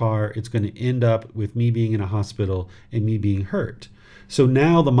into a car, it's going to end up with me being in a hospital and me being hurt. So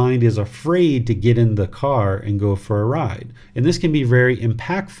now the mind is afraid to get in the car and go for a ride. And this can be very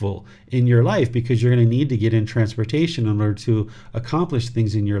impactful in your life, because you're going to need to get in transportation in order to accomplish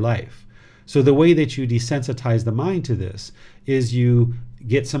things in your life. So the way that you desensitize the mind to this is you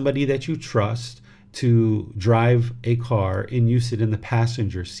get somebody that you trust to drive a car and you sit in the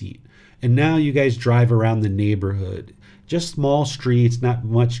passenger seat. And now you guys drive around the neighborhood. Just small streets, not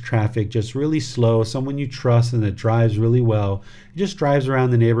much traffic, just really slow. Someone you trust and that drives really well. Just drives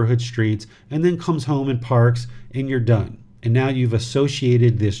around the neighborhood streets and then comes home and parks, and you're done. And now you've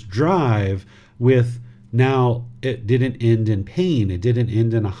associated this drive with, now it didn't end in pain. It didn't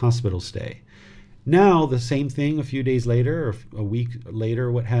end in a hospital stay. Now the same thing a few days later or a week later,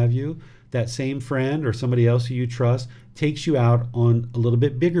 what have you, that same friend or somebody else who you trust takes you out on a little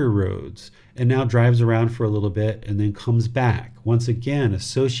bit bigger roads and now drives around for a little bit and then comes back. Once again,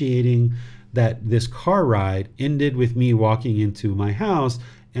 associating that this car ride ended with me walking into my house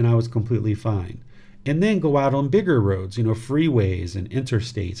and I was completely fine. And then go out on bigger roads, freeways and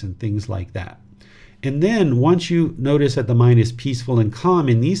interstates and things like that. And then once you notice that the mind is peaceful and calm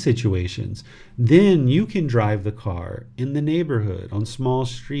in these situations, then you can drive the car in the neighborhood on small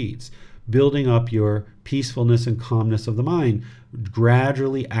streets, building up your peacefulness and calmness of the mind,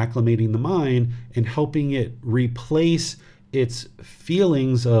 gradually acclimating the mind and helping it replace its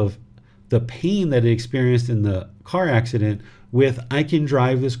feelings of the pain that it experienced in the car accident with, I can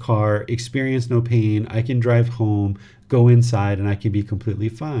drive this car, experience no pain, I can drive home, go inside, and I can be completely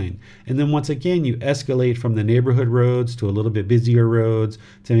fine. And then once again, you escalate from the neighborhood roads to a little bit busier roads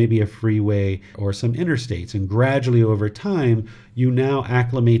to maybe a freeway or some interstates. And gradually over time, you now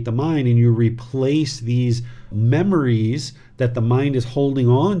acclimate the mind and you replace these memories that the mind is holding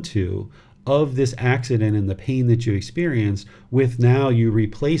on to of this accident and the pain that you experienced with, now you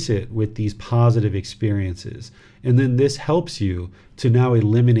replace it with these positive experiences. And then this helps you to now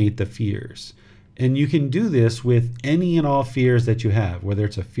eliminate the fears. And you can do this with any and all fears that you have, whether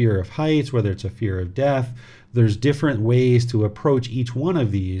it's a fear of heights, whether it's a fear of death. There's different ways to approach each one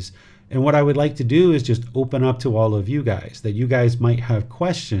of these. And what I would like to do is just open up to all of you guys, that you guys might have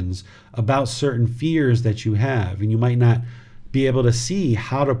questions about certain fears that you have, and you might not be able to see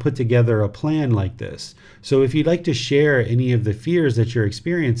how to put together a plan like this. So if you'd like to share any of the fears that you're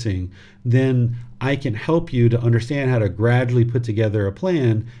experiencing, then I can help you to understand how to gradually put together a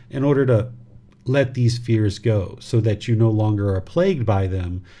plan in order to let these fears go so that you no longer are plagued by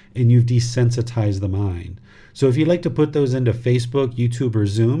them and you've desensitized the mind. So if you'd like to put those into Facebook, YouTube, or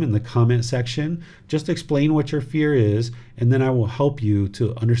Zoom in the comment section, just explain what your fear is, and then I will help you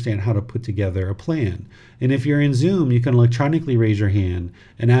to understand how to put together a plan. And if you're in Zoom, you can electronically raise your hand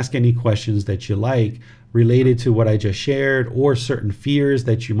and ask any questions that you like related to what I just shared or certain fears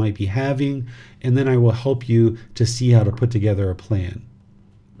that you might be having, and then I will help you to see how to put together a plan.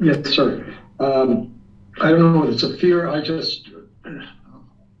 Yes, sir. I don't know if it's a fear, or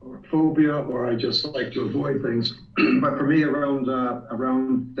phobia, or I just like to avoid things. But for me,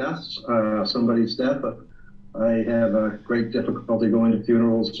 around deaths, somebody's death, I have a great difficulty going to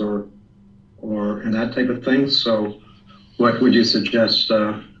funerals or and that type of thing. So what would you suggest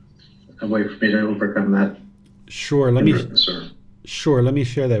a way for me to overcome that? Sure. Let me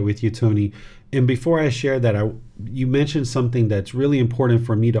share that with you, Tony. And before I share that, you mentioned something that's really important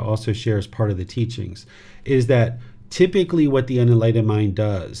for me to also share as part of the teachings, is that typically what the unenlightened mind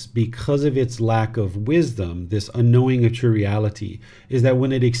does, because of its lack of wisdom, this unknowing of true reality, is that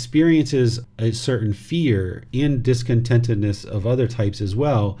when it experiences a certain fear and discontentedness of other types as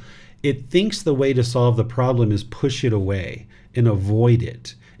well, it thinks the way to solve the problem is push it away and avoid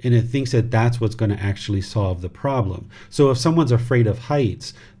it. And it thinks that that's what's going to actually solve the problem. So if someone's afraid of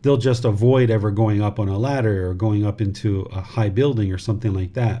heights, they'll just avoid ever going up on a ladder or going up into a high building or something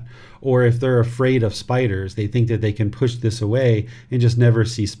like that. Or if they're afraid of spiders, they think that they can push this away and just never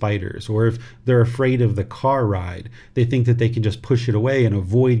see spiders. Or if they're afraid of the car ride, they think that they can just push it away and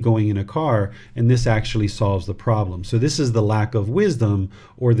avoid going in a car, and this actually solves the problem. So this is the lack of wisdom,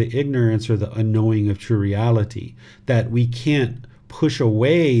 or the ignorance, or the unknowing of true reality, that we can't push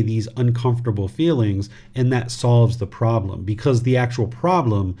away these uncomfortable feelings, and that solves the problem, because the actual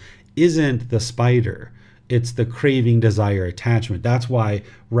problem isn't the spider, it's the craving, desire, attachment. That's why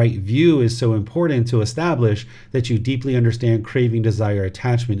right view is so important, to establish that you deeply understand craving, desire,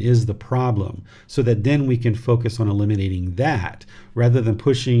 attachment is the problem, so that then we can focus on eliminating that rather than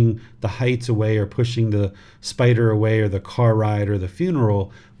pushing the heights away or pushing the spider away or the car ride or the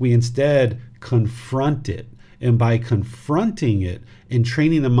funeral. We instead confront it. And by confronting it and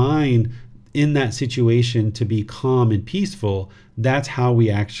training the mind in that situation to be calm and peaceful, that's how we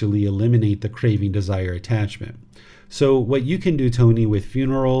actually eliminate the craving, desire, attachment. So what you can do, Tony, with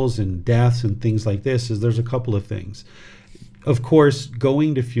funerals and deaths and things like this, is there's a couple of things. Of course,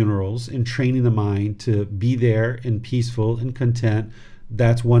 going to funerals and training the mind to be there and peaceful and content,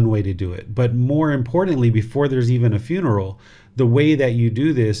 that's one way to do it. But more importantly, before there's even a funeral, the way that you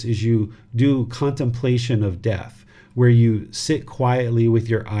do this is you do contemplation of death, where you sit quietly with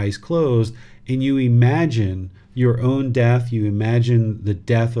your eyes closed and you imagine your own death. You imagine the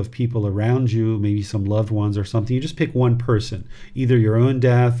death of people around you, maybe some loved ones or something. You just pick one person, either your own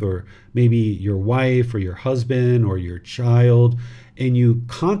death or maybe your wife or your husband or your child, and you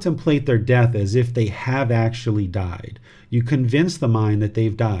contemplate their death as if they have actually died. You convince the mind that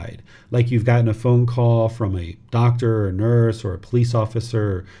they've died, like you've gotten a phone call from a doctor or a nurse or a police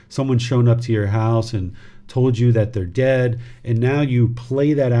officer, or someone shown up to your house and told you that they're dead, and now you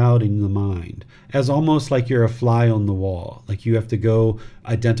play that out in the mind as almost like you're a fly on the wall. Like you have to go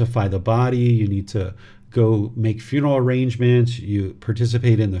identify the body, you need to go make funeral arrangements, you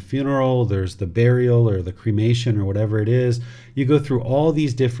participate in the funeral, there's the burial or the cremation or whatever it is. You go through all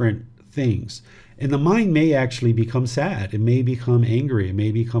these different things. And the mind may actually become sad. It may become angry. It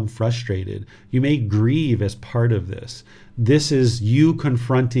may become frustrated. You may grieve as part of this. This is you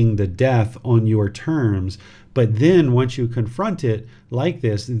confronting the death on your terms. But then once you confront it like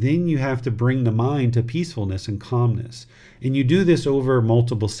this, then you have to bring the mind to peacefulness and calmness. And you do this over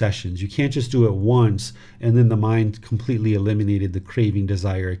multiple sessions. You can't just do it once and then the mind completely eliminated the craving,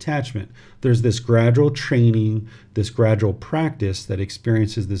 desire, attachment. There's this gradual training, this gradual practice that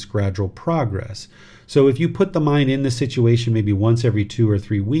experiences this gradual progress. So if you put the mind in the situation maybe once every 2 or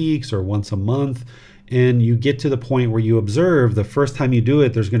 3 weeks or once a month, and you get to the point where you observe the first time you do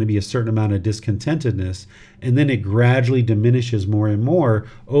it, there's going to be a certain amount of discontentedness, and then it gradually diminishes more and more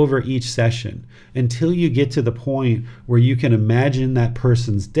over each session until you get to the point where you can imagine that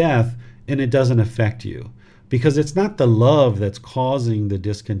person's death and it doesn't affect you. Because it's not the love that's causing the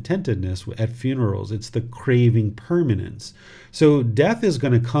discontentedness at funerals, it's the craving permanence. So death is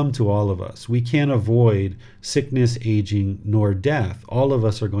going to come to all of us. We can't avoid sickness, aging, nor death. All of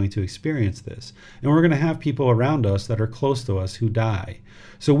us are going to experience this. And we're going to have people around us that are close to us who die.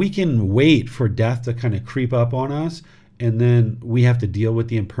 So we can wait for death to kind of creep up on us, and then we have to deal with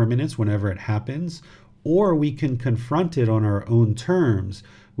the impermanence whenever it happens. Or we can confront it on our own terms,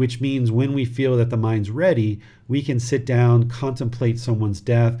 which means when we feel that the mind's ready, we can sit down, contemplate someone's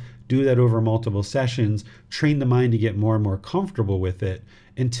death, do that over multiple sessions, train the mind to get more and more comfortable with it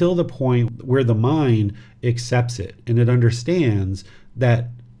until the point where the mind accepts it and it understands that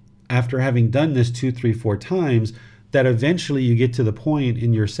after having done this 2, 3, 4 times, that eventually you get to the point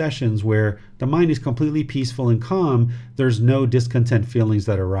in your sessions where the mind is completely peaceful and calm. There's no discontent feelings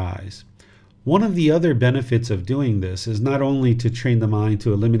that arise. One of the other benefits of doing this is not only to train the mind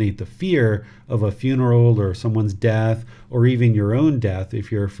to eliminate the fear of a funeral or someone's death or even your own death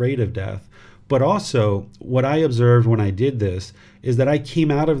if you're afraid of death, but also what I observed when I did this is that I came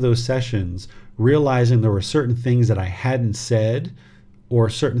out of those sessions realizing there were certain things that I hadn't said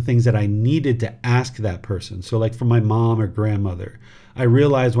or certain things that I needed to ask that person. So like for my mom or grandmother, I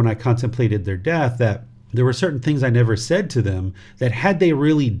realized when I contemplated their death that there were certain things I never said to them that had they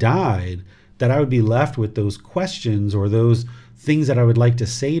really died, that I would be left with those questions or those things that I would like to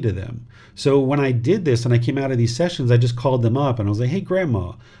say to them. So when I did this and I came out of these sessions, I just called them up and I was like, hey,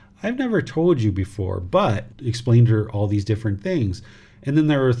 Grandma, I've never told you before, but explained to her all these different things. And then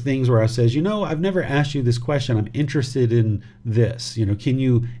there are things where I says, I've never asked you this question. I'm interested in this. Can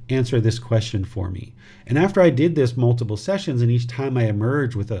you answer this question for me? And after I did this multiple sessions, and each time I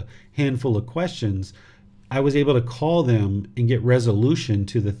emerged with a handful of questions, I was able to call them and get resolution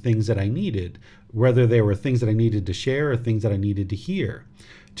to the things that I needed, whether they were things that I needed to share or things that I needed to hear.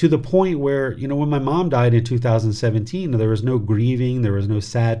 To the point where, when my mom died in 2017, there was no grieving, there was no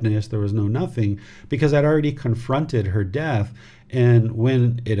sadness, there was no nothing, because I'd already confronted her death. And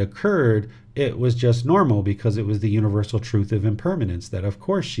when it occurred, it was just normal because it was the universal truth of impermanence that, of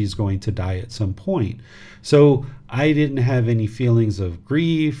course, she's going to die at some point. So I didn't have any feelings of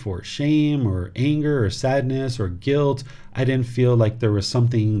grief or shame or anger or sadness or guilt. I didn't feel like there was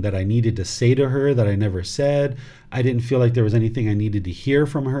something that I needed to say to her that I never said. I didn't feel like there was anything I needed to hear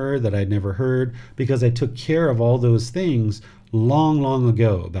from her that I'd never heard, because I took care of all those things long, long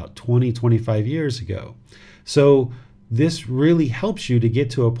ago, about 20, 25 years ago. So this really helps you to get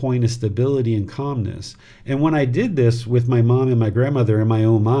to a point of stability and calmness. And when I did this with my mom and my grandmother in my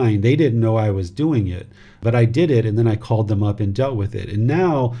own mind, they didn't know I was doing it, but I did it, and then I called them up and dealt with it. And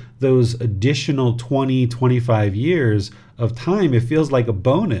now those additional 20, 25 years of time, it feels like a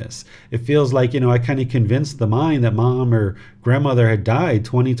bonus. It feels like, I kind of convinced the mind that mom or grandmother had died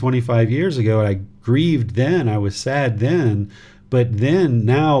 20, 25 years ago. I grieved then, I was sad then. But then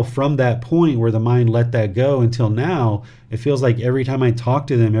now, from that point where the mind let that go until now, it feels like every time I talk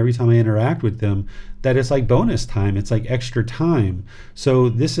to them, every time I interact with them, that it's like bonus time. It's like extra time. So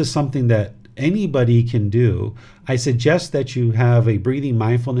this is something that anybody can do. I suggest that you have a breathing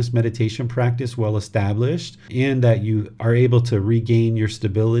mindfulness meditation practice well established, and that you are able to regain your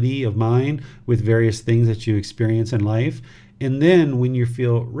stability of mind with various things that you experience in life. And then when you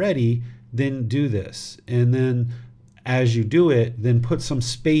feel ready, then do this. And then as you do it, then put some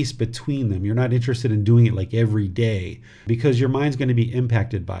space between them. You're not interested in doing it like every day, because your mind's going to be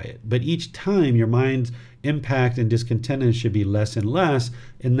impacted by it. But each time, your mind's impact and discontentment should be less and less.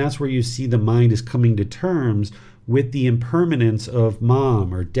 And that's where you see the mind is coming to terms with the impermanence of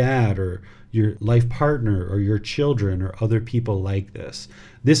mom or dad or your life partner or your children or other people like this.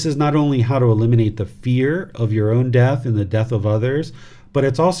 This is not only how to eliminate the fear of your own death and the death of others, but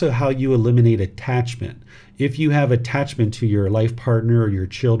it's also how you eliminate attachment. If you have attachment to your life partner or your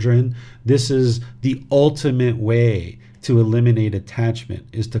children, this is the ultimate way to eliminate attachment,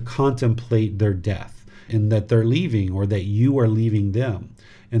 is to contemplate their death and that they're leaving or that you are leaving them.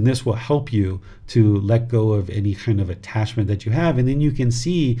 And this will help you to let go of any kind of attachment that you have. And then you can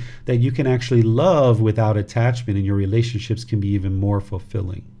see that you can actually love without attachment, and your relationships can be even more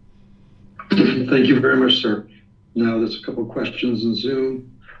fulfilling. Thank you very much, sir. Now there's a couple questions in Zoom.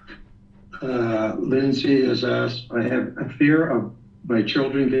 Lindsay has asked, I have a fear of my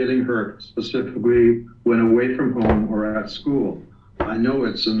children getting hurt, specifically when away from home or at school. I know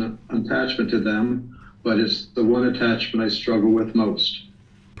it's an attachment to them, but it's the one attachment I struggle with most.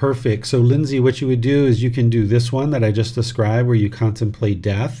 Perfect. So Lindsay, what you would do is you can do this one that I just described, where you contemplate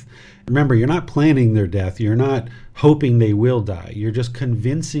death. Remember, you're not planning their death. You're not hoping they will die. You're just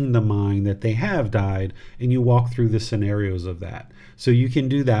convincing the mind that they have died, and you walk through the scenarios of that. So you can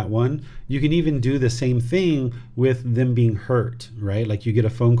do that one. You can even do the same thing with them being hurt, right? Like you get a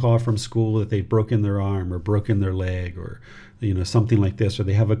phone call from school that they've broken their arm or broken their leg or something like this, or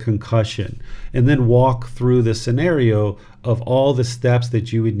they have a concussion, and then walk through the scenario of all the steps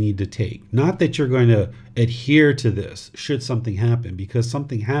that you would need to take. Not that you're going to adhere to this should something happen, because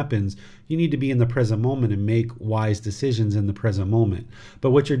something happens, you need to be in the present moment and make wise decisions in the present moment. But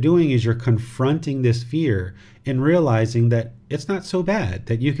what you're doing is you're confronting this fear and realizing that it's not so bad,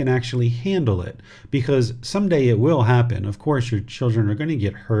 that you can actually handle it, because someday it will happen. Of course, your children are going to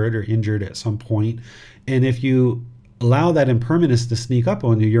get hurt or injured at some point. And if you allow that impermanence to sneak up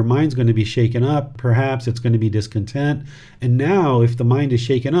on you, your mind's going to be shaken up. Perhaps it's going to be discontent. And now if the mind is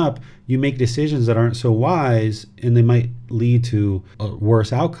shaken up, you make decisions that aren't so wise, and they might lead to a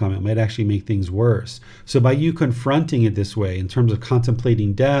worse outcome. It might actually make things worse. So by you confronting it this way, in terms of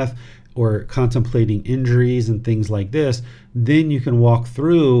contemplating death or contemplating injuries and things like this, then you can walk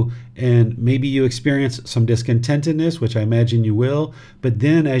through, and maybe you experience some discontentedness, which I imagine you will, but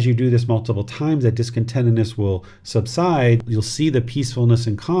then as you do this multiple times, that discontentedness will subside. You'll see the peacefulness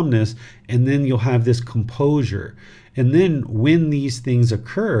and calmness, and then you'll have this composure. And then when these things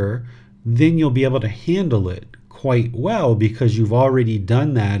occur, then you'll be able to handle it quite well because you've already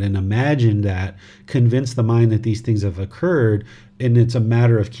done that and imagined that, convinced the mind that these things have occurred, and it's a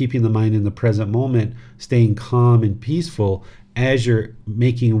matter of keeping the mind in the present moment, staying calm and peaceful as you're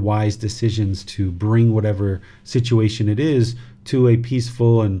making wise decisions to bring whatever situation it is to a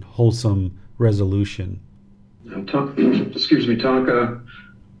peaceful and wholesome resolution. Tonka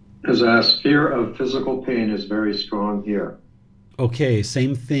has asked, fear of physical pain is very strong here. Okay,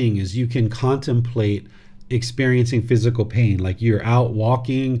 same thing as you can contemplate experiencing physical pain, like you're out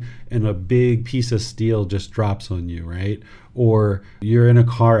walking and a big piece of steel just drops on you, right? Or you're in a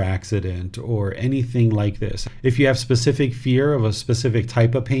car accident or anything like this. If you have specific fear of a specific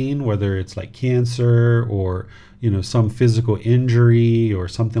type of pain, whether it's like cancer or some physical injury or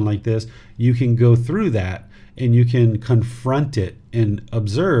something like this, you can go through that and you can confront it and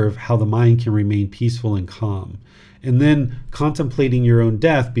observe how the mind can remain peaceful and calm. And then contemplating your own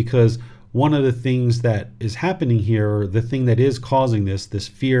death, because one of the things that is happening here, or the thing that is causing this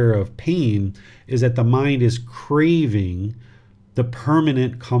fear of pain, is that the mind is craving the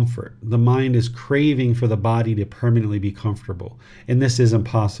permanent comfort. The mind is craving for the body to permanently be comfortable. And this is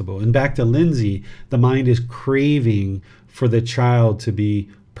impossible. And back to Lindsay, the mind is craving for the child to be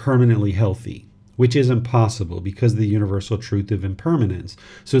permanently healthy, which is impossible because of the universal truth of impermanence.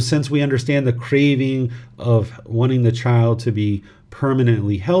 So since we understand the craving of wanting the child to be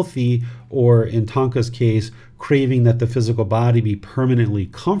permanently healthy, or in Tonka's case, craving that the physical body be permanently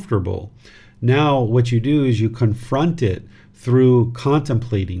comfortable, now what you do is you confront it through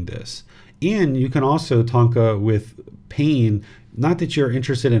contemplating this. And you can also, Tonka, with pain, not that you're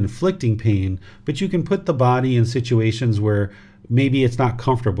interested in inflicting pain, but you can put the body in situations where maybe it's not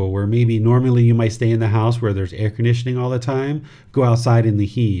comfortable, where maybe normally you might stay in the house where there's air conditioning all the time, go outside in the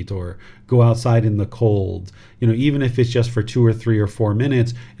heat or go outside in the cold, even if it's just for 2 or 3 or 4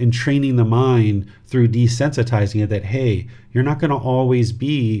 minutes, and training the mind through desensitizing it that, hey, you're not going to always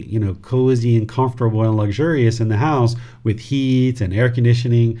be, cozy and comfortable and luxurious in the house with heat and air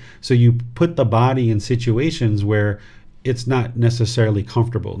conditioning. So you put the body in situations where it's not necessarily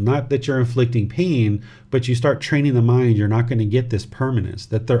comfortable. Not that you're inflicting pain, but you start training the mind you're not going to get this permanence,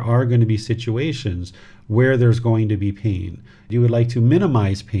 that there are going to be situations where there's going to be pain. You would like to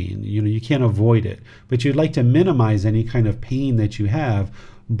minimize pain. You can't avoid it, but you'd like to minimize any kind of pain that you have.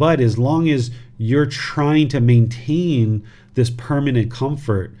 But as long as you're trying to maintain this permanent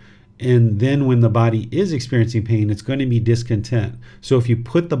comfort, and then when the body is experiencing pain, it's going to be discontent. So if you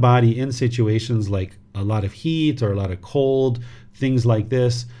put the body in situations like a lot of heat or a lot of cold, things like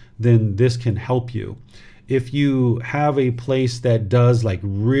this, then this can help you. If you have a place that does like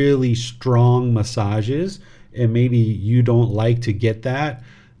really strong massages, and maybe you don't like to get that,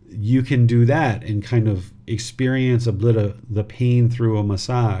 you can do that and kind of experience a bit of the pain through a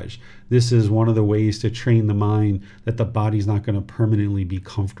massage. This is one of the ways to train the mind that the body's not going to permanently be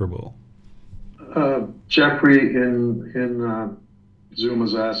comfortable. Jeffrey in Zoom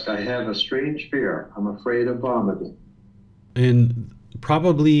has asked, I have a strange fear. I'm afraid of vomiting. And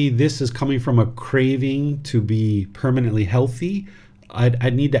probably this is coming from a craving to be permanently healthy.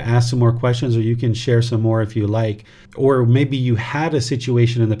 I'd need to ask some more questions, or you can share some more if you like. Or maybe you had a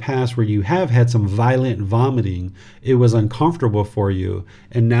situation in the past where you have had some violent vomiting. It was uncomfortable for you.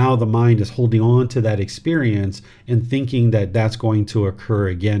 And now the mind is holding on to that experience and thinking that that's going to occur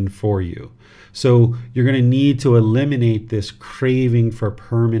again for you. So you're going to need to eliminate this craving for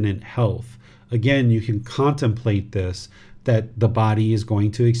permanent health. Again, you can contemplate this, that the body is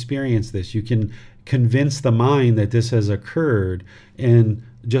going to experience this. You can convince the mind that this has occurred, and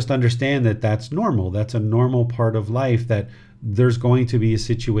just understand that that's normal. That's a normal part of life, that there's going to be a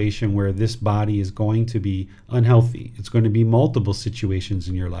situation where this body is going to be unhealthy. It's going to be multiple situations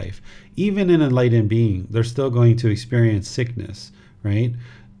in your life. Even an enlightened being, they're still going to experience sickness, right?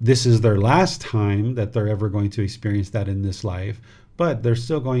 This is their last time that they're ever going to experience that in this life, but they're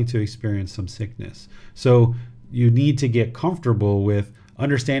still going to experience some sickness. So you need to get comfortable with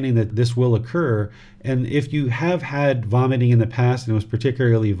understanding that this will occur. And if you have had vomiting in the past and it was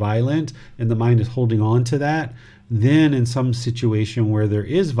particularly violent and the mind is holding on to that, then in some situation where there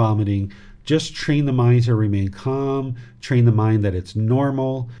is vomiting, just train the mind to remain calm, train the mind that it's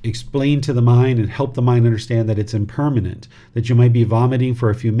normal, explain to the mind and help the mind understand that it's impermanent, that you might be vomiting for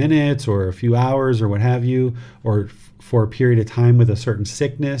a few minutes or a few hours or what have you, or for a period of time with a certain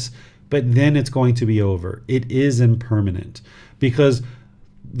sickness, but then it's going to be over. It is impermanent, because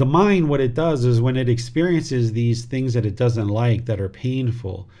the mind, what it does is when it experiences these things that it doesn't like, that are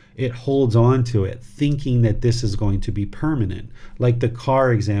painful, it holds on to it, thinking that this is going to be permanent. Like the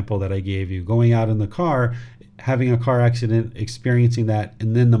car example that I gave you, going out in the car, having a car accident, experiencing that,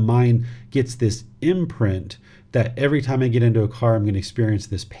 and then the mind gets this imprint that every time I get into a car, I'm going to experience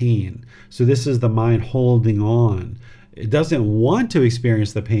this pain. So this is the mind holding on. It doesn't want to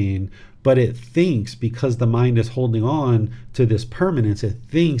experience the pain, but it thinks, because the mind is holding on to this permanence, it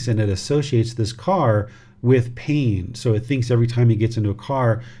thinks and it associates this car with pain. So it thinks every time it gets into a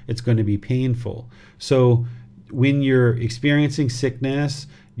car, it's going to be painful. So when you're experiencing sickness,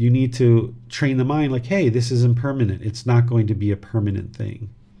 you need to train the mind like, hey, this is impermanent. It's not going to be a permanent thing.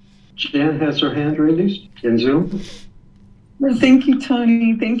 Jan has her hand raised in Zoom. Well, thank you,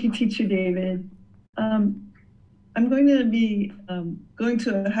 Tony. Thank you, Teacher David. I'm going to be going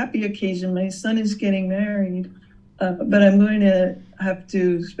to a happy occasion. My son is getting married, but I'm going to have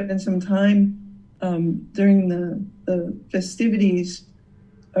to spend some time during the festivities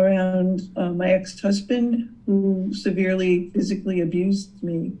around my ex-husband, who severely physically abused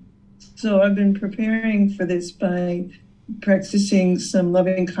me. So I've been preparing for this by practicing some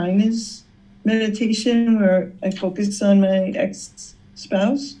loving kindness meditation where I focus on my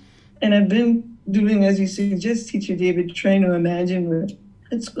ex-spouse. And I've been doing, as you suggest, Teacher David, trying to imagine what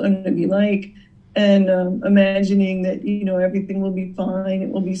it's going to be like, and imagining that, everything will be fine, it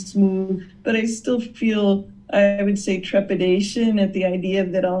will be smooth. But I still feel, I would say, trepidation at the idea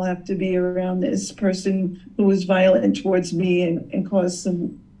that I'll have to be around this person who was violent towards me and caused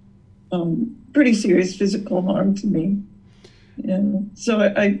some pretty serious physical harm to me. So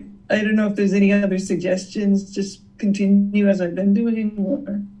I don't know if there's any other suggestions, just continue as I've been doing,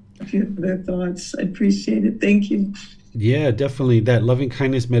 or a few other thoughts. I appreciate it. Thank you. Yeah, definitely. That loving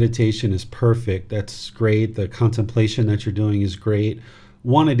kindness meditation is perfect. That's great. The contemplation that you're doing is great.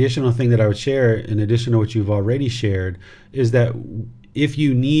 One additional thing that I would share, in addition to what you've already shared, is that if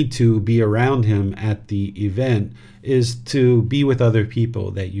you need to be around him at the event, is to be with other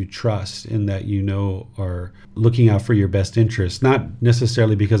people that you trust and that you know are looking out for your best interests. Not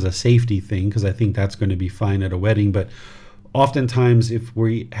necessarily because of safety thing, because I think that's going to be fine at a wedding, but oftentimes if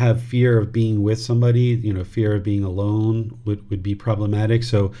we have fear of being with somebody, fear of being alone would be problematic.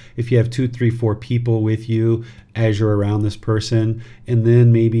 So if you have 2, 3, 4 people with you as you're around this person, and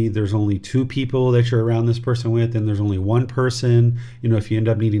then maybe there's only 2 people that you're around this person with, and there's only 1 person, if you end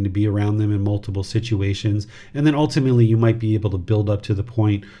up needing to be around them in multiple situations, and then ultimately you might be able to build up to the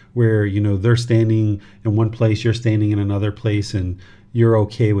point where, they're standing in one place, you're standing in another place, and you're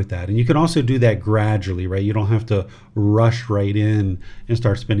okay with that. And you can also do that gradually, right? You don't have to rush right in and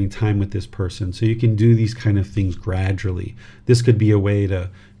start spending time with this person. So you can do these kind of things gradually. This could be a way to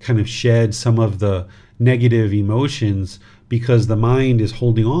kind of shed some of the negative emotions, because the mind is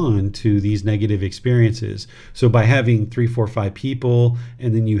holding on to these negative experiences. So by having 3, 4, 5 people,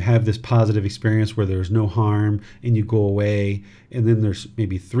 and then you have this positive experience where there's no harm and you go away, and then there's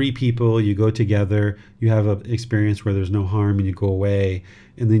maybe 3 people, you go together, you have an experience where there's no harm and you go away,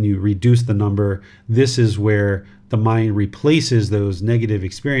 and then you reduce the number. This is where the mind replaces those negative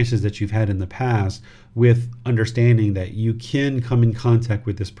experiences that you've had in the past with understanding that you can come in contact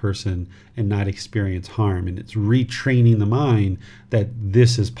with this person and not experience harm. And it's retraining the mind that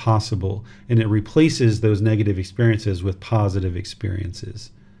this is possible. And it replaces those negative experiences with positive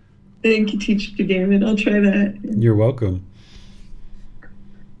experiences. Thank you, Teacher David. I'll try that. You're welcome.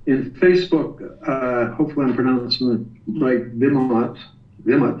 In Facebook, hopefully I'm pronouncing it right,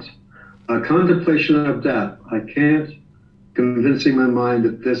 Vimut, contemplation of death. I can't convincing my mind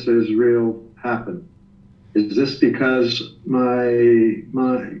that this is real happen. Is this because my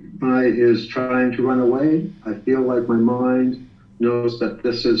is trying to run away? I feel like my mind knows that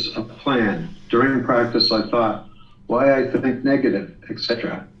this is a plan. During practice, I thought, why I think negative,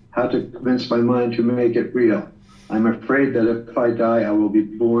 etc. How to convince my mind to make it real. I'm afraid that if I die, I will be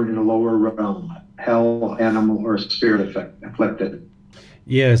born in a lower realm, hell, animal, or spirit afflicted.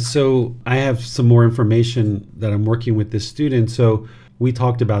 Yeah, so I have some more information that I'm working with this student. So we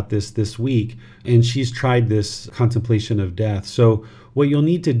talked about this week, and she's tried this contemplation of death. So what you'll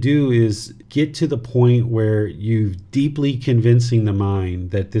need to do is get to the point where you've deeply convincing the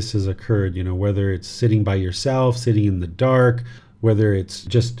mind that this has occurred, whether it's sitting by yourself, sitting in the dark, whether it's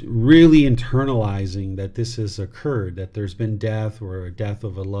just really internalizing that this has occurred, that there's been death or a death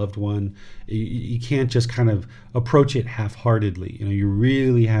of a loved one. You can't just kind of approach it half-heartedly. You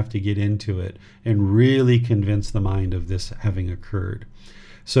really have to get into it and really convince the mind of this having occurred.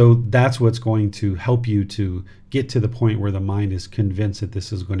 So that's what's going to help you to get to the point where the mind is convinced that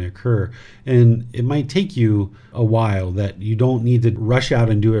this is going to occur. And it might take you a while, that you don't need to rush out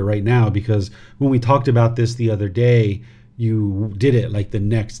and do it right now, because when we talked about this the other day, you did it like the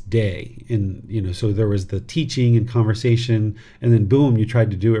next day. And, so there was the teaching and conversation, and then boom, you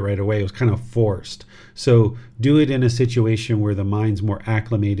tried to do it right away. It was kind of forced. So do it in a situation where the mind's more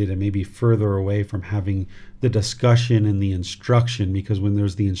acclimated and maybe further away from having the discussion and the instruction, because when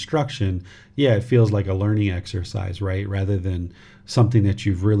there's the instruction, it feels like a learning exercise, right? Rather than something that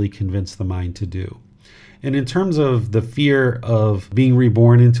you've really convinced the mind to do. And in terms of the fear of being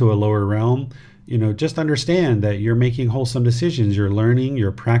reborn into a lower realm, just understand that you're making wholesome decisions. You're learning,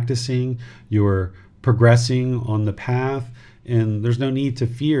 you're practicing, you're progressing on the path, and there's no need to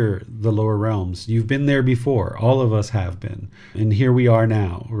fear the lower realms. You've been there before. All of us have been. And here we are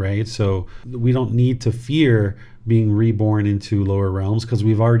now, right? So we don't need to fear being reborn into lower realms because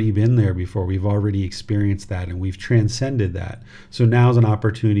we've already been there before. We've already experienced that and we've transcended that. So now's an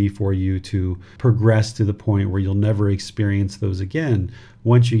opportunity for you to progress to the point where you'll never experience those again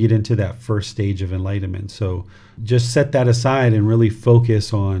once you get into that first stage of enlightenment. So just set that aside and really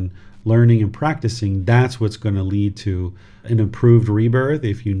focus on learning and practicing. That's what's going to lead to an improved rebirth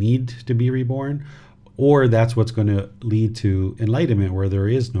if you need to be reborn, or that's what's going to lead to enlightenment where there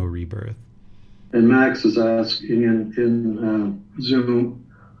is no rebirth. And Max is asking in Zoom,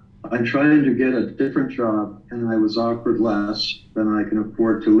 I'm trying to get a different job and I was offered less than I can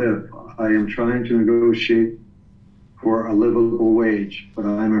afford to live. I am trying to negotiate for a livable wage, but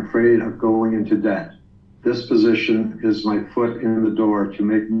I'm afraid of going into debt. This position is my foot in the door to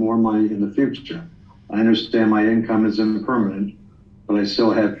make more money in the future. I understand my income is impermanent, but I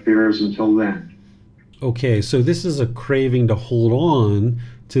still have fears until then. Okay, so this is a craving to hold on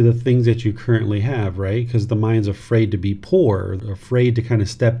to the things that you currently have, right? Because the mind's afraid to be poor, afraid to kind of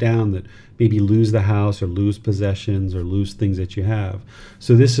step down, that maybe lose the house or lose possessions or lose things that you have.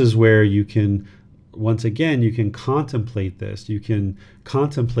 So this is where you can, once again, you can contemplate this. You can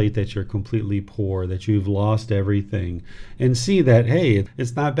contemplate that you're completely poor, that you've lost everything, and see that, hey,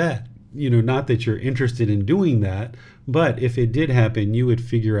 it's not bad. Not that you're interested in doing that, but if it did happen, you would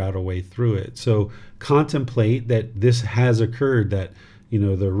figure out a way through it. So contemplate that this has occurred, that the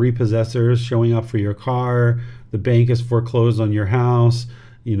repossessors showing up for your car, the bank is foreclosed on your house,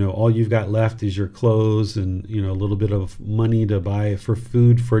 all you've got left is your clothes and, a little bit of money to buy for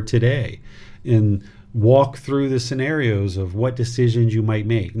food for today. And walk through the scenarios of what decisions you might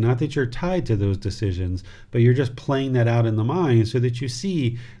make. Not that you're tied to those decisions, but you're just playing that out in the mind so that you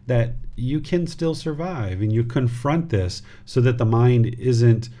see that you can still survive, and you confront this so that the mind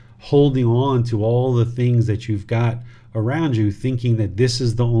isn't holding on to all the things that you've got around you, thinking that this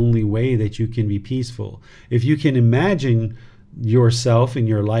is the only way that you can be peaceful. If you can imagine yourself and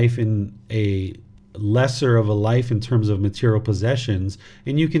your life in a lesser of a life in terms of material possessions,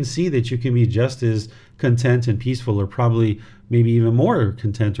 and you can see that you can be just as content and peaceful, or probably maybe even more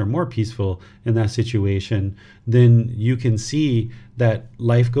content or more peaceful in that situation, then you can see that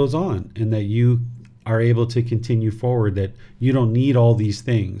life goes on and that you are able to continue forward, that you don't need all these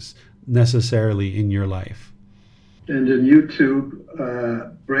things necessarily in your life. And in YouTube,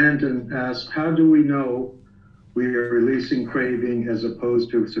 Brandon asked, how do we know we are releasing craving as opposed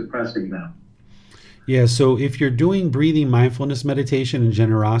to suppressing them? Yeah, so if you're doing breathing mindfulness meditation and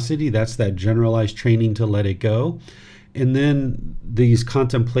generosity, that's that generalized training to let it go. And then these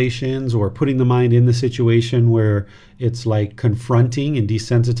contemplations, or putting the mind in the situation where it's like confronting and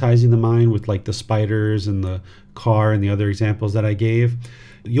desensitizing the mind with like the spiders and the car and the other examples that I gave,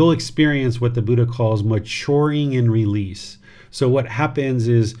 you'll experience what the Buddha calls maturing in release. So what happens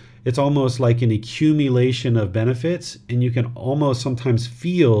is it's almost like an accumulation of benefits, and you can almost sometimes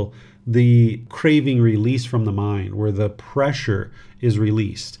feel the craving release from the mind, where the pressure is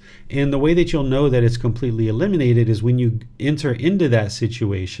released. And the way that you'll know that it's completely eliminated is when you enter into that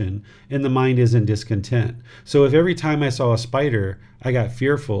situation and the mind is in discontent. So if every time I saw a spider, I got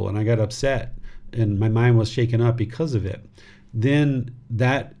fearful and I got upset and my mind was shaken up because of it, then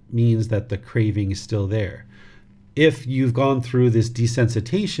that means that the craving is still there. If you've gone through this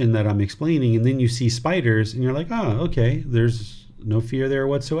desensitization that I'm explaining, and then you see spiders and you're like, oh, okay, there's no fear there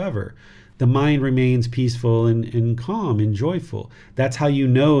whatsoever, the mind remains peaceful and calm and joyful. That's how you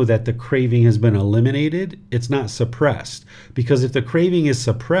know that the craving has been eliminated. It's not suppressed. Because if the craving is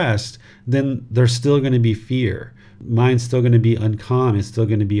suppressed, then there's still going to be fear. Mind's still going to be uncalm. It's still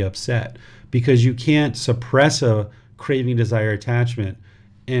going to be upset. Because you can't suppress a craving, desire, attachment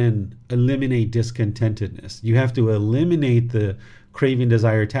and eliminate discontentedness. You have to eliminate the craving,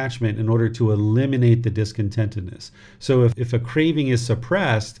 desire, attachment in order to eliminate the discontentedness. So if a craving is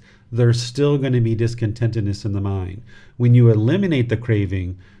suppressed, there's still going to be discontentedness in the mind. When you eliminate the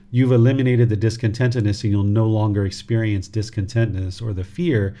craving, you've eliminated the discontentedness, and you'll no longer experience discontentedness or the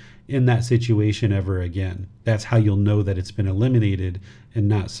fear in that situation ever again. That's how you'll know that it's been eliminated and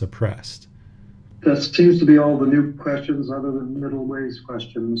not suppressed. That seems to be all the new questions other than middle ways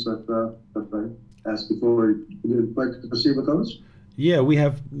questions that I asked before. Would you like to proceed with those? Yeah, we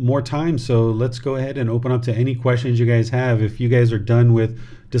have more time, so let's go ahead and open up to any questions you guys have. If you guys are done with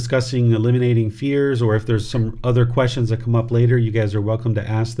discussing eliminating fears, or if there's some other questions that come up later, you guys are welcome to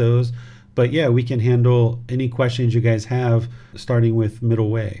ask those. But yeah, we can handle any questions you guys have, starting with middle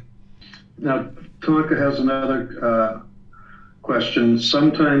way. Now, Tonka has another question.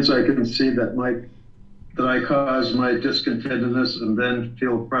 Sometimes I can see that I cause my discontentedness and then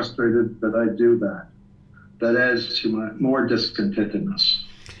feel frustrated that I do that. That adds to my more discontentedness.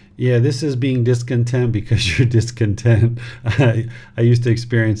 Yeah, this is being discontent because you're discontent. I used to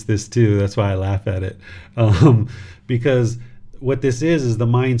experience this too. That's why I laugh at it. Because what this is the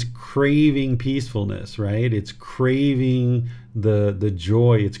mind's craving peacefulness, right? It's craving the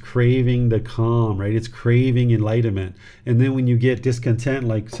joy. It's craving the calm, right? It's craving enlightenment. And then when you get discontent,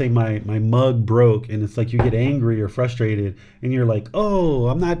 like say my mug broke, and it's like you get angry or frustrated, and you're like, oh,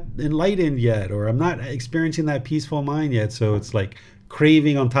 I'm not enlightened yet, or I'm not experiencing that peaceful mind yet. So it's like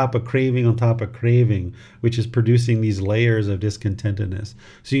craving on top of craving on top of craving, which is producing these layers of discontentedness.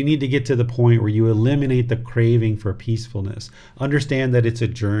 So you need to get to the point where you eliminate the craving for peacefulness. Understand that it's a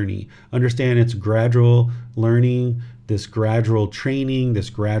journey. Understand it's gradual learning, this gradual training, this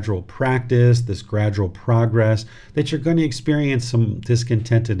gradual practice, this gradual progress, that you're going to experience some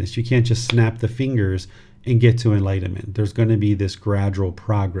discontentedness. You can't just snap the fingers and get to enlightenment. There's going to be this gradual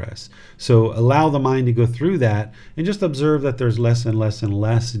progress. So allow the mind to go through that, and just observe that there's less and less and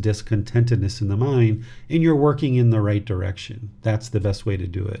less discontentedness in the mind, and you're working in the right direction. That's the best way to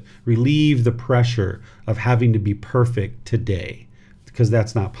do it. Relieve the pressure of having to be perfect today, because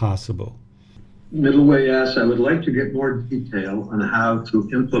that's not possible. Middle way asks, I would like to get more detail on how to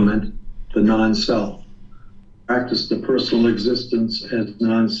implement the non-self. Practice the personal existence as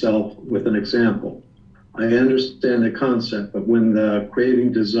non-self with an example. I understand the concept, but when the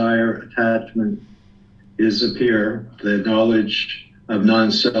craving, desire, attachment appear, the knowledge of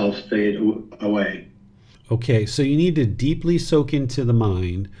non-self fade away. Okay, so you need to deeply soak into the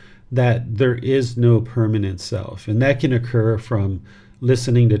mind that there is no permanent self. And that can occur from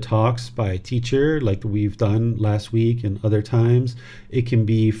listening to talks by a teacher like we've done last week and other times. It can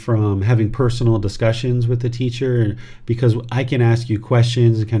be from having personal discussions with the teacher, because I can ask you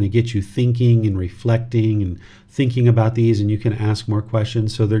questions and kind of get you thinking and reflecting and thinking about these, and you can ask more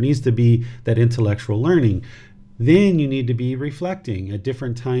questions. So there needs to be that intellectual learning. Then you need to be reflecting at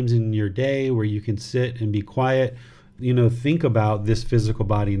different times in your day where you can sit and be quiet. Think about this physical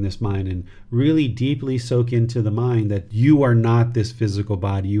body and this mind, and really deeply soak into the mind that you are not this physical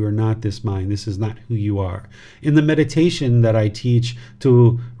body. You are not this mind. This is not who you are. In the meditation that I teach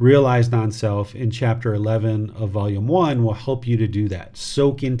to realize non-self in chapter 11 of volume 1 will help you to do that.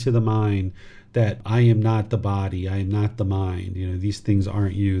 Soak into the mind that I am not the body. I am not the mind. These things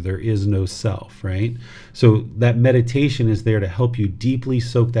aren't you. There is no self, right? So that meditation is there to help you deeply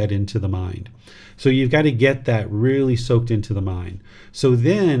soak that into the mind. So you've got to get that really soaked into the mind. So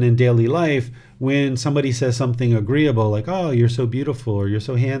then in daily life, when somebody says something agreeable, like, oh, you're so beautiful, or you're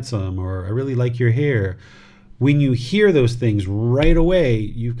so handsome, or I really like your hair, when you hear those things right away,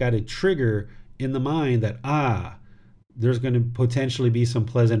 you've got to trigger in the mind that, there's going to potentially be some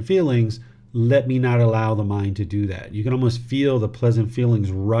pleasant feelings. Let me not allow the mind to do that. You can almost feel the pleasant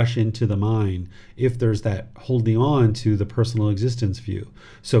feelings rush into the mind if there's that holding on to the personal existence view.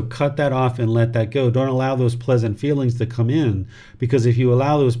 So cut that off and let that go. Don't allow those pleasant feelings to come in, because if you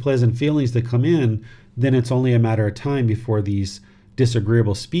allow those pleasant feelings to come in, then it's only a matter of time before these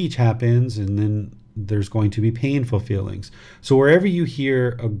disagreeable speech happens, and then there's going to be painful feelings. So wherever you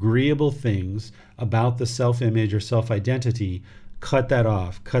hear agreeable things about the self-image or self-identity, cut that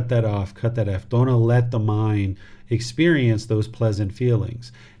off, cut that off, cut that off. Don't let the mind experience those pleasant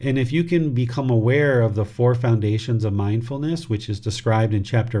feelings. And if you can become aware of the 4 foundations of mindfulness, which is described in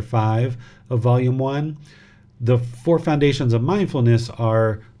chapter 5 of volume 1, the 4 foundations of mindfulness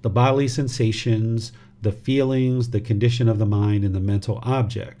are the bodily sensations, the feelings, the condition of the mind, and the mental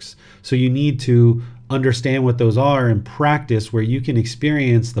objects. So you need to understand what those are and practice where you can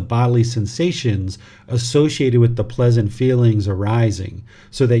experience the bodily sensations associated with the pleasant feelings arising,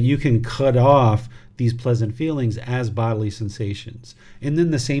 so that you can cut off these pleasant feelings as bodily sensations. And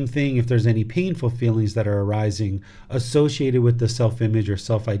then the same thing if there's any painful feelings that are arising associated with the self-image or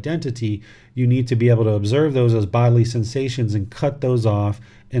self-identity, you need to be able to observe those as bodily sensations and cut those off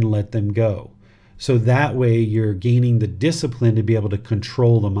and let them go. So that way you're gaining the discipline to be able to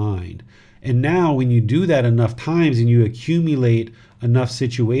control the mind. And now when you do that enough times and you accumulate enough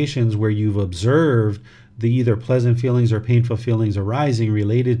situations where you've observed the either pleasant feelings or painful feelings arising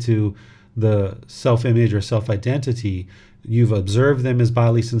related to the self-image or self-identity, you've observed them as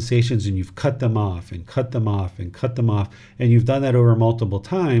bodily sensations and you've cut them off and cut them off and cut them off, and you've done that over multiple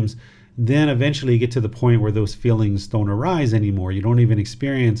times, then eventually you get to the point where those feelings don't arise anymore. You don't even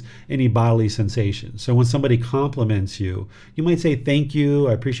experience any bodily sensation. So when somebody compliments you, you might say, "Thank you,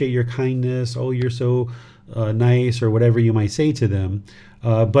 I appreciate your kindness, oh, you're so nice," or whatever you might say to them,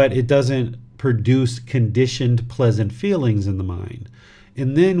 but it doesn't produce conditioned pleasant feelings in the mind.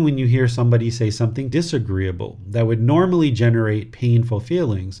 And then when you hear somebody say something disagreeable that would normally generate painful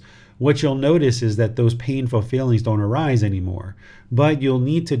feelings, what you'll notice is that those painful feelings don't arise anymore. But you'll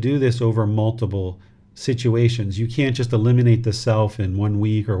need to do this over multiple situations. You can't just eliminate the self in 1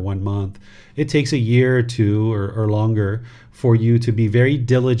 week or 1 month. It takes a year or two or longer for you to be very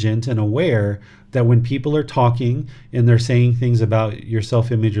diligent and aware that when people are talking and they're saying things about your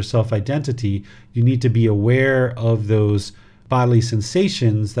self-image or self-identity, you need to be aware of those bodily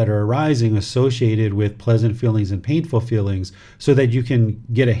sensations that are arising associated with pleasant feelings and painful feelings so that you can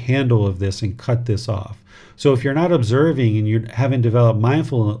get a handle of this and cut this off. So if you're not observing and you haven't developed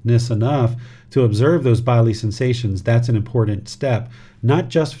mindfulness enough to observe those bodily sensations, that's an important step, not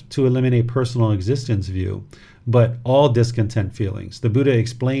just to eliminate personal existence view, but all discontent feelings. The Buddha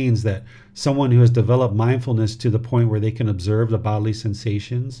explains that someone who has developed mindfulness to the point where they can observe the bodily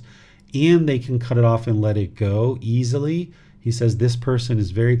sensations and they can cut it off and let it go easily, he says this person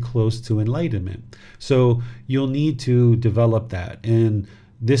is very close to enlightenment. So you'll need to develop that. And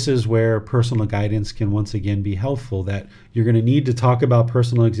this is where personal guidance can once again be helpful, that you're going to need to talk about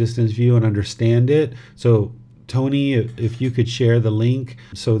personal existence view and understand it. So Tony, if you could share the link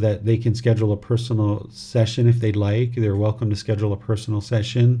so that they can schedule a personal session if they'd like. They're welcome to schedule a personal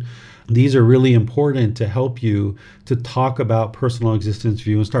session. These are really important to help you to talk about personal existence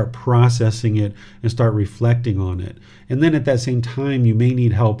view and start processing it and start reflecting on it. And then at that same time, you may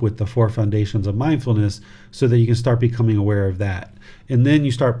need help with the 4 foundations of mindfulness so that you can start becoming aware of that. And then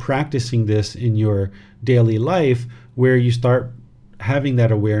you start practicing this in your daily life where you start having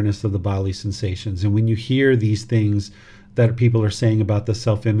that awareness of the bodily sensations. And when you hear these things that people are saying about the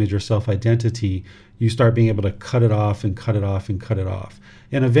self-image or self-identity, you start being able to cut it off and cut it off and cut it off.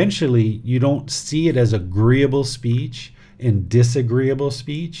 And eventually you don't see it as agreeable speech and disagreeable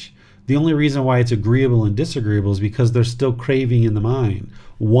speech. The only reason why it's agreeable and disagreeable is because there's still craving in the mind,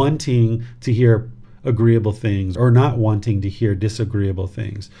 wanting to hear agreeable things or not wanting to hear disagreeable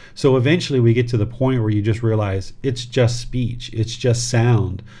things. So eventually we get to the point where you just realize it's just speech, it's just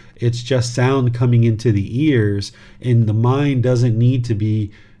sound. It's just sound coming into the ears, and the mind doesn't need to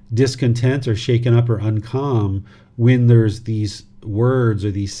be discontent or shaken up or uncalm when there's these words or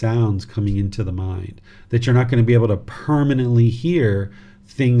these sounds coming into the mind, that you're not going to be able to permanently hear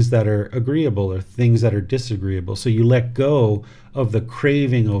things that are agreeable or things that are disagreeable. So you let go of the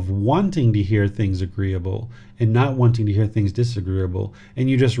craving of wanting to hear things agreeable and not wanting to hear things disagreeable, and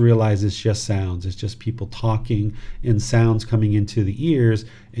you just realize it's just sounds. It's just people talking and sounds coming into the ears,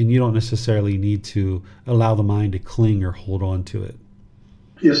 and you don't necessarily need to allow the mind to cling or hold on to it.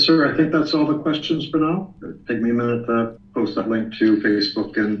 Yes, sir. I think that's all the questions for now. Take me a minute to post that link to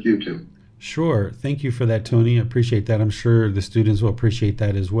Facebook and YouTube. Sure. Thank you for that, Tony. I appreciate that. I'm sure the students will appreciate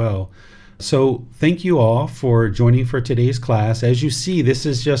that as well. So thank you all for joining for today's class. As you see, this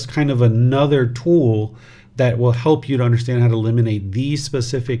is just kind of another tool that will help you to understand how to eliminate these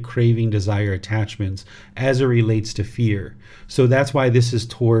specific craving, desire, attachments as it relates to fear. So that's why this is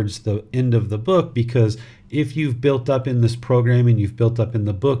towards the end of the book, because if you've built up in this program and you've built up in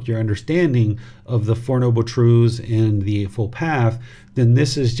the book your understanding of the Four Noble Truths and the Eightfold Path, then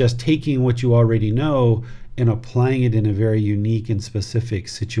this is just taking what you already know and applying it in a very unique and specific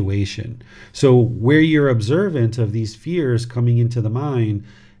situation. So where you're observant of these fears coming into the mind,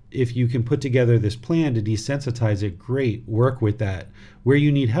 if you can put together this plan to desensitize it, great, work with that. Where you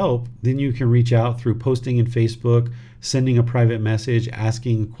need help, then you can reach out through posting in Facebook, sending a private message,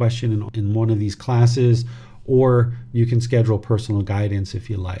 asking a question in one of these classes, or you can schedule personal guidance if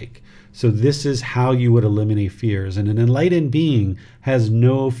you like. So this is how you would eliminate fears. And an enlightened being has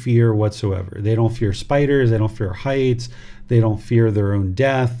no fear whatsoever. They don't fear spiders, they don't fear heights, They don't fear their own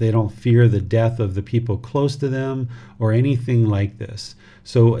death. They don't fear the death of the people close to them or anything like this.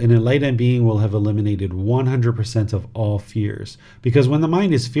 So an enlightened being will have eliminated 100% of all fears. Because when the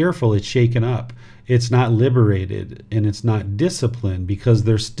mind is fearful, it's shaken up. It's not liberated and it's not disciplined because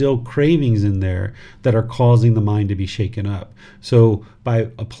there's still cravings in there that are causing the mind to be shaken up. So by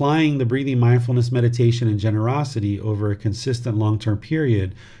applying the breathing mindfulness meditation and generosity over a consistent long-term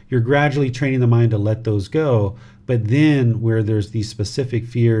period, you're gradually training the mind to let those go. But then where there's these specific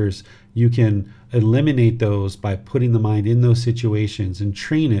fears, you can eliminate those by putting the mind in those situations and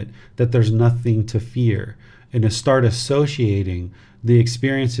train it that there's nothing to fear, and to start associating the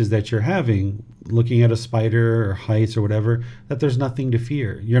experiences that you're having, looking at a spider or heights or whatever, that there's nothing to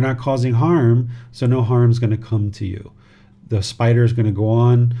fear. You're not causing harm, so no harm's going to come to you. The spider is going to go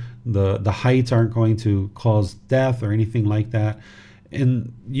on. The heights aren't going to cause death or anything like that.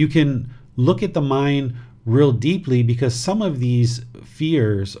 And you can look at the mind real deeply, because some of these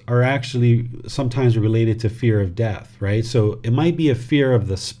fears are actually sometimes related to fear of death, right? So it might be a fear of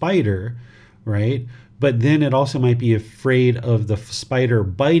the spider, right? But then it also might be afraid of the spider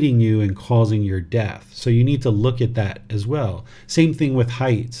biting you and causing your death. So you need to look at that as well. Same thing with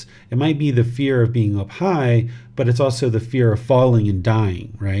heights. It might be the fear of being up high, but it's also the fear of falling and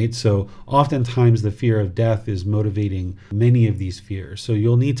dying, right? So oftentimes the fear of death is motivating many of these fears. So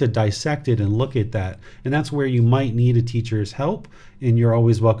you'll need to dissect it and look at that. And that's where you might need a teacher's help, and you're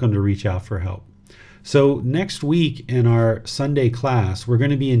always welcome to reach out for help. So next week in our Sunday class, we're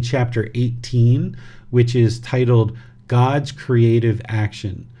going to be in chapter 18, which is titled God's Creative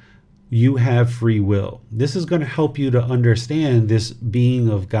Action. You have free will. This is going to help you to understand this being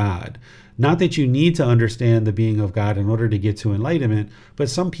of God. Not that you need to understand the being of God in order to get to enlightenment, but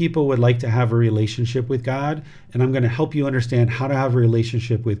some people would like to have a relationship with God, and I'm going to help you understand how to have a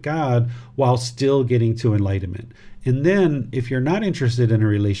relationship with God while still getting to enlightenment. And then if you're not interested in a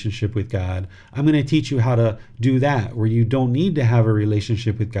relationship with God, I'm going to teach you how to do that, where you don't need to have a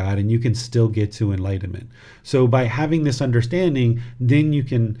relationship with God and you can still get to enlightenment. So by having this understanding, then you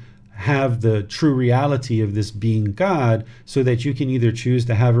can have the true reality of this being God, so that you can either choose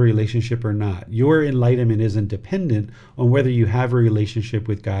to have a relationship or not. Your enlightenment isn't dependent on whether you have a relationship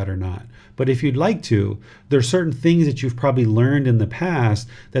with God or not. But if you'd like to, there's certain things that you've probably learned in the past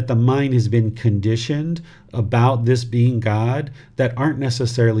that the mind has been conditioned about this being God that aren't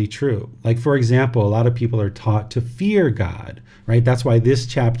necessarily true. Like, for example, a lot of people are taught to fear God, right? That's why this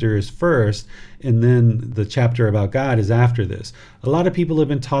chapter is first, and then the chapter about God is after this. A lot of people have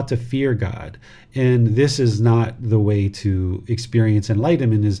been taught to fear God, and this is not the way to experience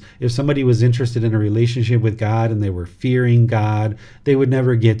enlightenment. Is if somebody was interested in a relationship with God and they were fearing God, they would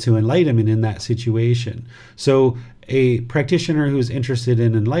never get to enlightenment in that situation. So a practitioner who's interested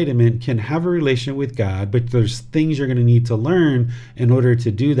in enlightenment can have a relationship with God, but there's things you're going to need to learn in order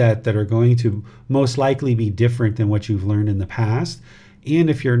to do that are going to most likely be different than what you've learned in the past. And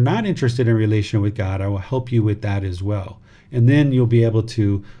if you're not interested in a relationship with God, I will help you with that as well. And then you'll be able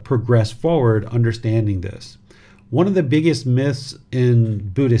to progress forward understanding this. One of the biggest myths in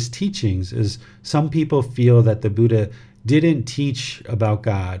Buddhist teachings is some people feel that the Buddha didn't teach about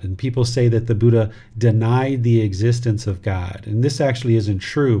God, and people say that the Buddha denied the existence of God. And this actually isn't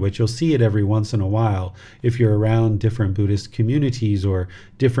true, but you'll see it every once in a while if you're around different Buddhist communities or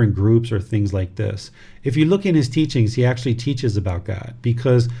different groups or things like this. If you look in his teachings, he actually teaches about God,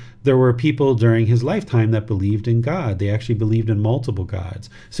 because there were people during his lifetime that believed in God. They actually believed in multiple gods.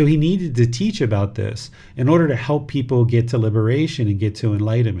 So he needed to teach about this in order to help people get to liberation and get to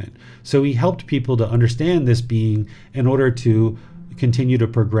enlightenment. So he helped people to understand this being in order to continue to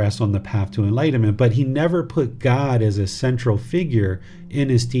progress on the path to enlightenment. But he never put God as a central figure in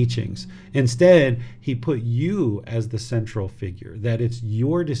his teachings. Instead, he put you as the central figure, that it's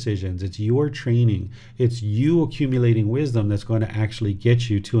your decisions, it's your training, it's you accumulating wisdom that's going to actually get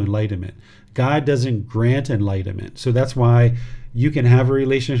you to enlightenment. God doesn't grant enlightenment. So that's why you can have a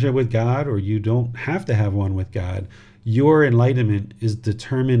relationship with God, or you don't have to have one with God. Your enlightenment is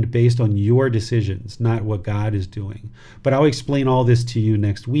determined based on your decisions, not what God is doing. But I'll explain all this to you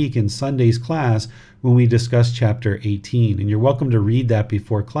next week in Sunday's class when we discuss chapter 18. And you're welcome to read that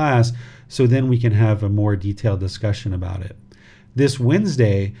before class, so then we can have a more detailed discussion about it. This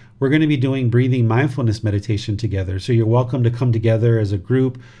Wednesday, we're going to be doing breathing mindfulness meditation together. So you're welcome to come together as a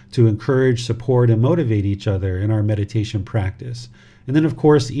group to encourage, support, and motivate each other in our meditation practice. And then, of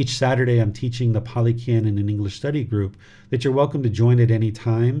course, each Saturday I'm teaching the Pali Canon and English study group that you're welcome to join at any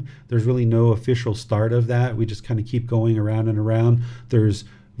time. There's really no official start of that. We just kind of keep going around and around. There's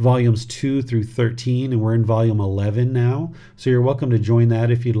volumes 2 through 13, and we're in volume 11 now. So you're welcome to join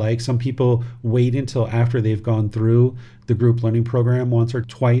that if you'd like. Some people wait until after they've gone through the group learning program once or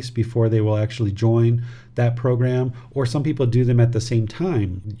twice before they will actually join that program, or some people do them at the same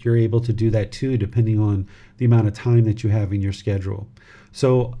time. You're able to do that too, depending on the amount of time that you have in your schedule.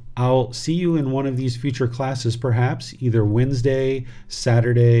 So I'll see you in one of these future classes, perhaps either Wednesday,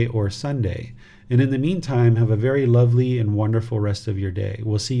 Saturday, or Sunday. And in the meantime, have a very lovely and wonderful rest of your day.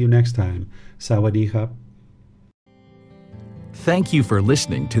 We'll see you next time. Sawadee khap. Thank you for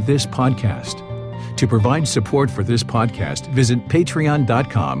listening to this podcast. To provide support for this podcast, visit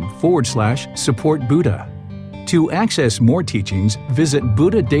patreon.com/support Buddha. To access more teachings, visit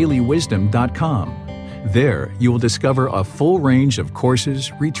buddhadailywisdom.com. There, you will discover a full range of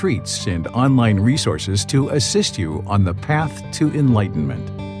courses, retreats, and online resources to assist you on the path to enlightenment.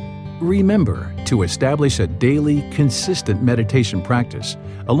 Remember to establish a daily, consistent meditation practice,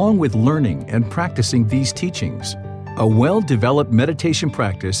 along with learning and practicing these teachings. A well-developed meditation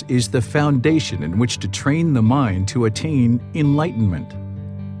practice is the foundation in which to train the mind to attain enlightenment.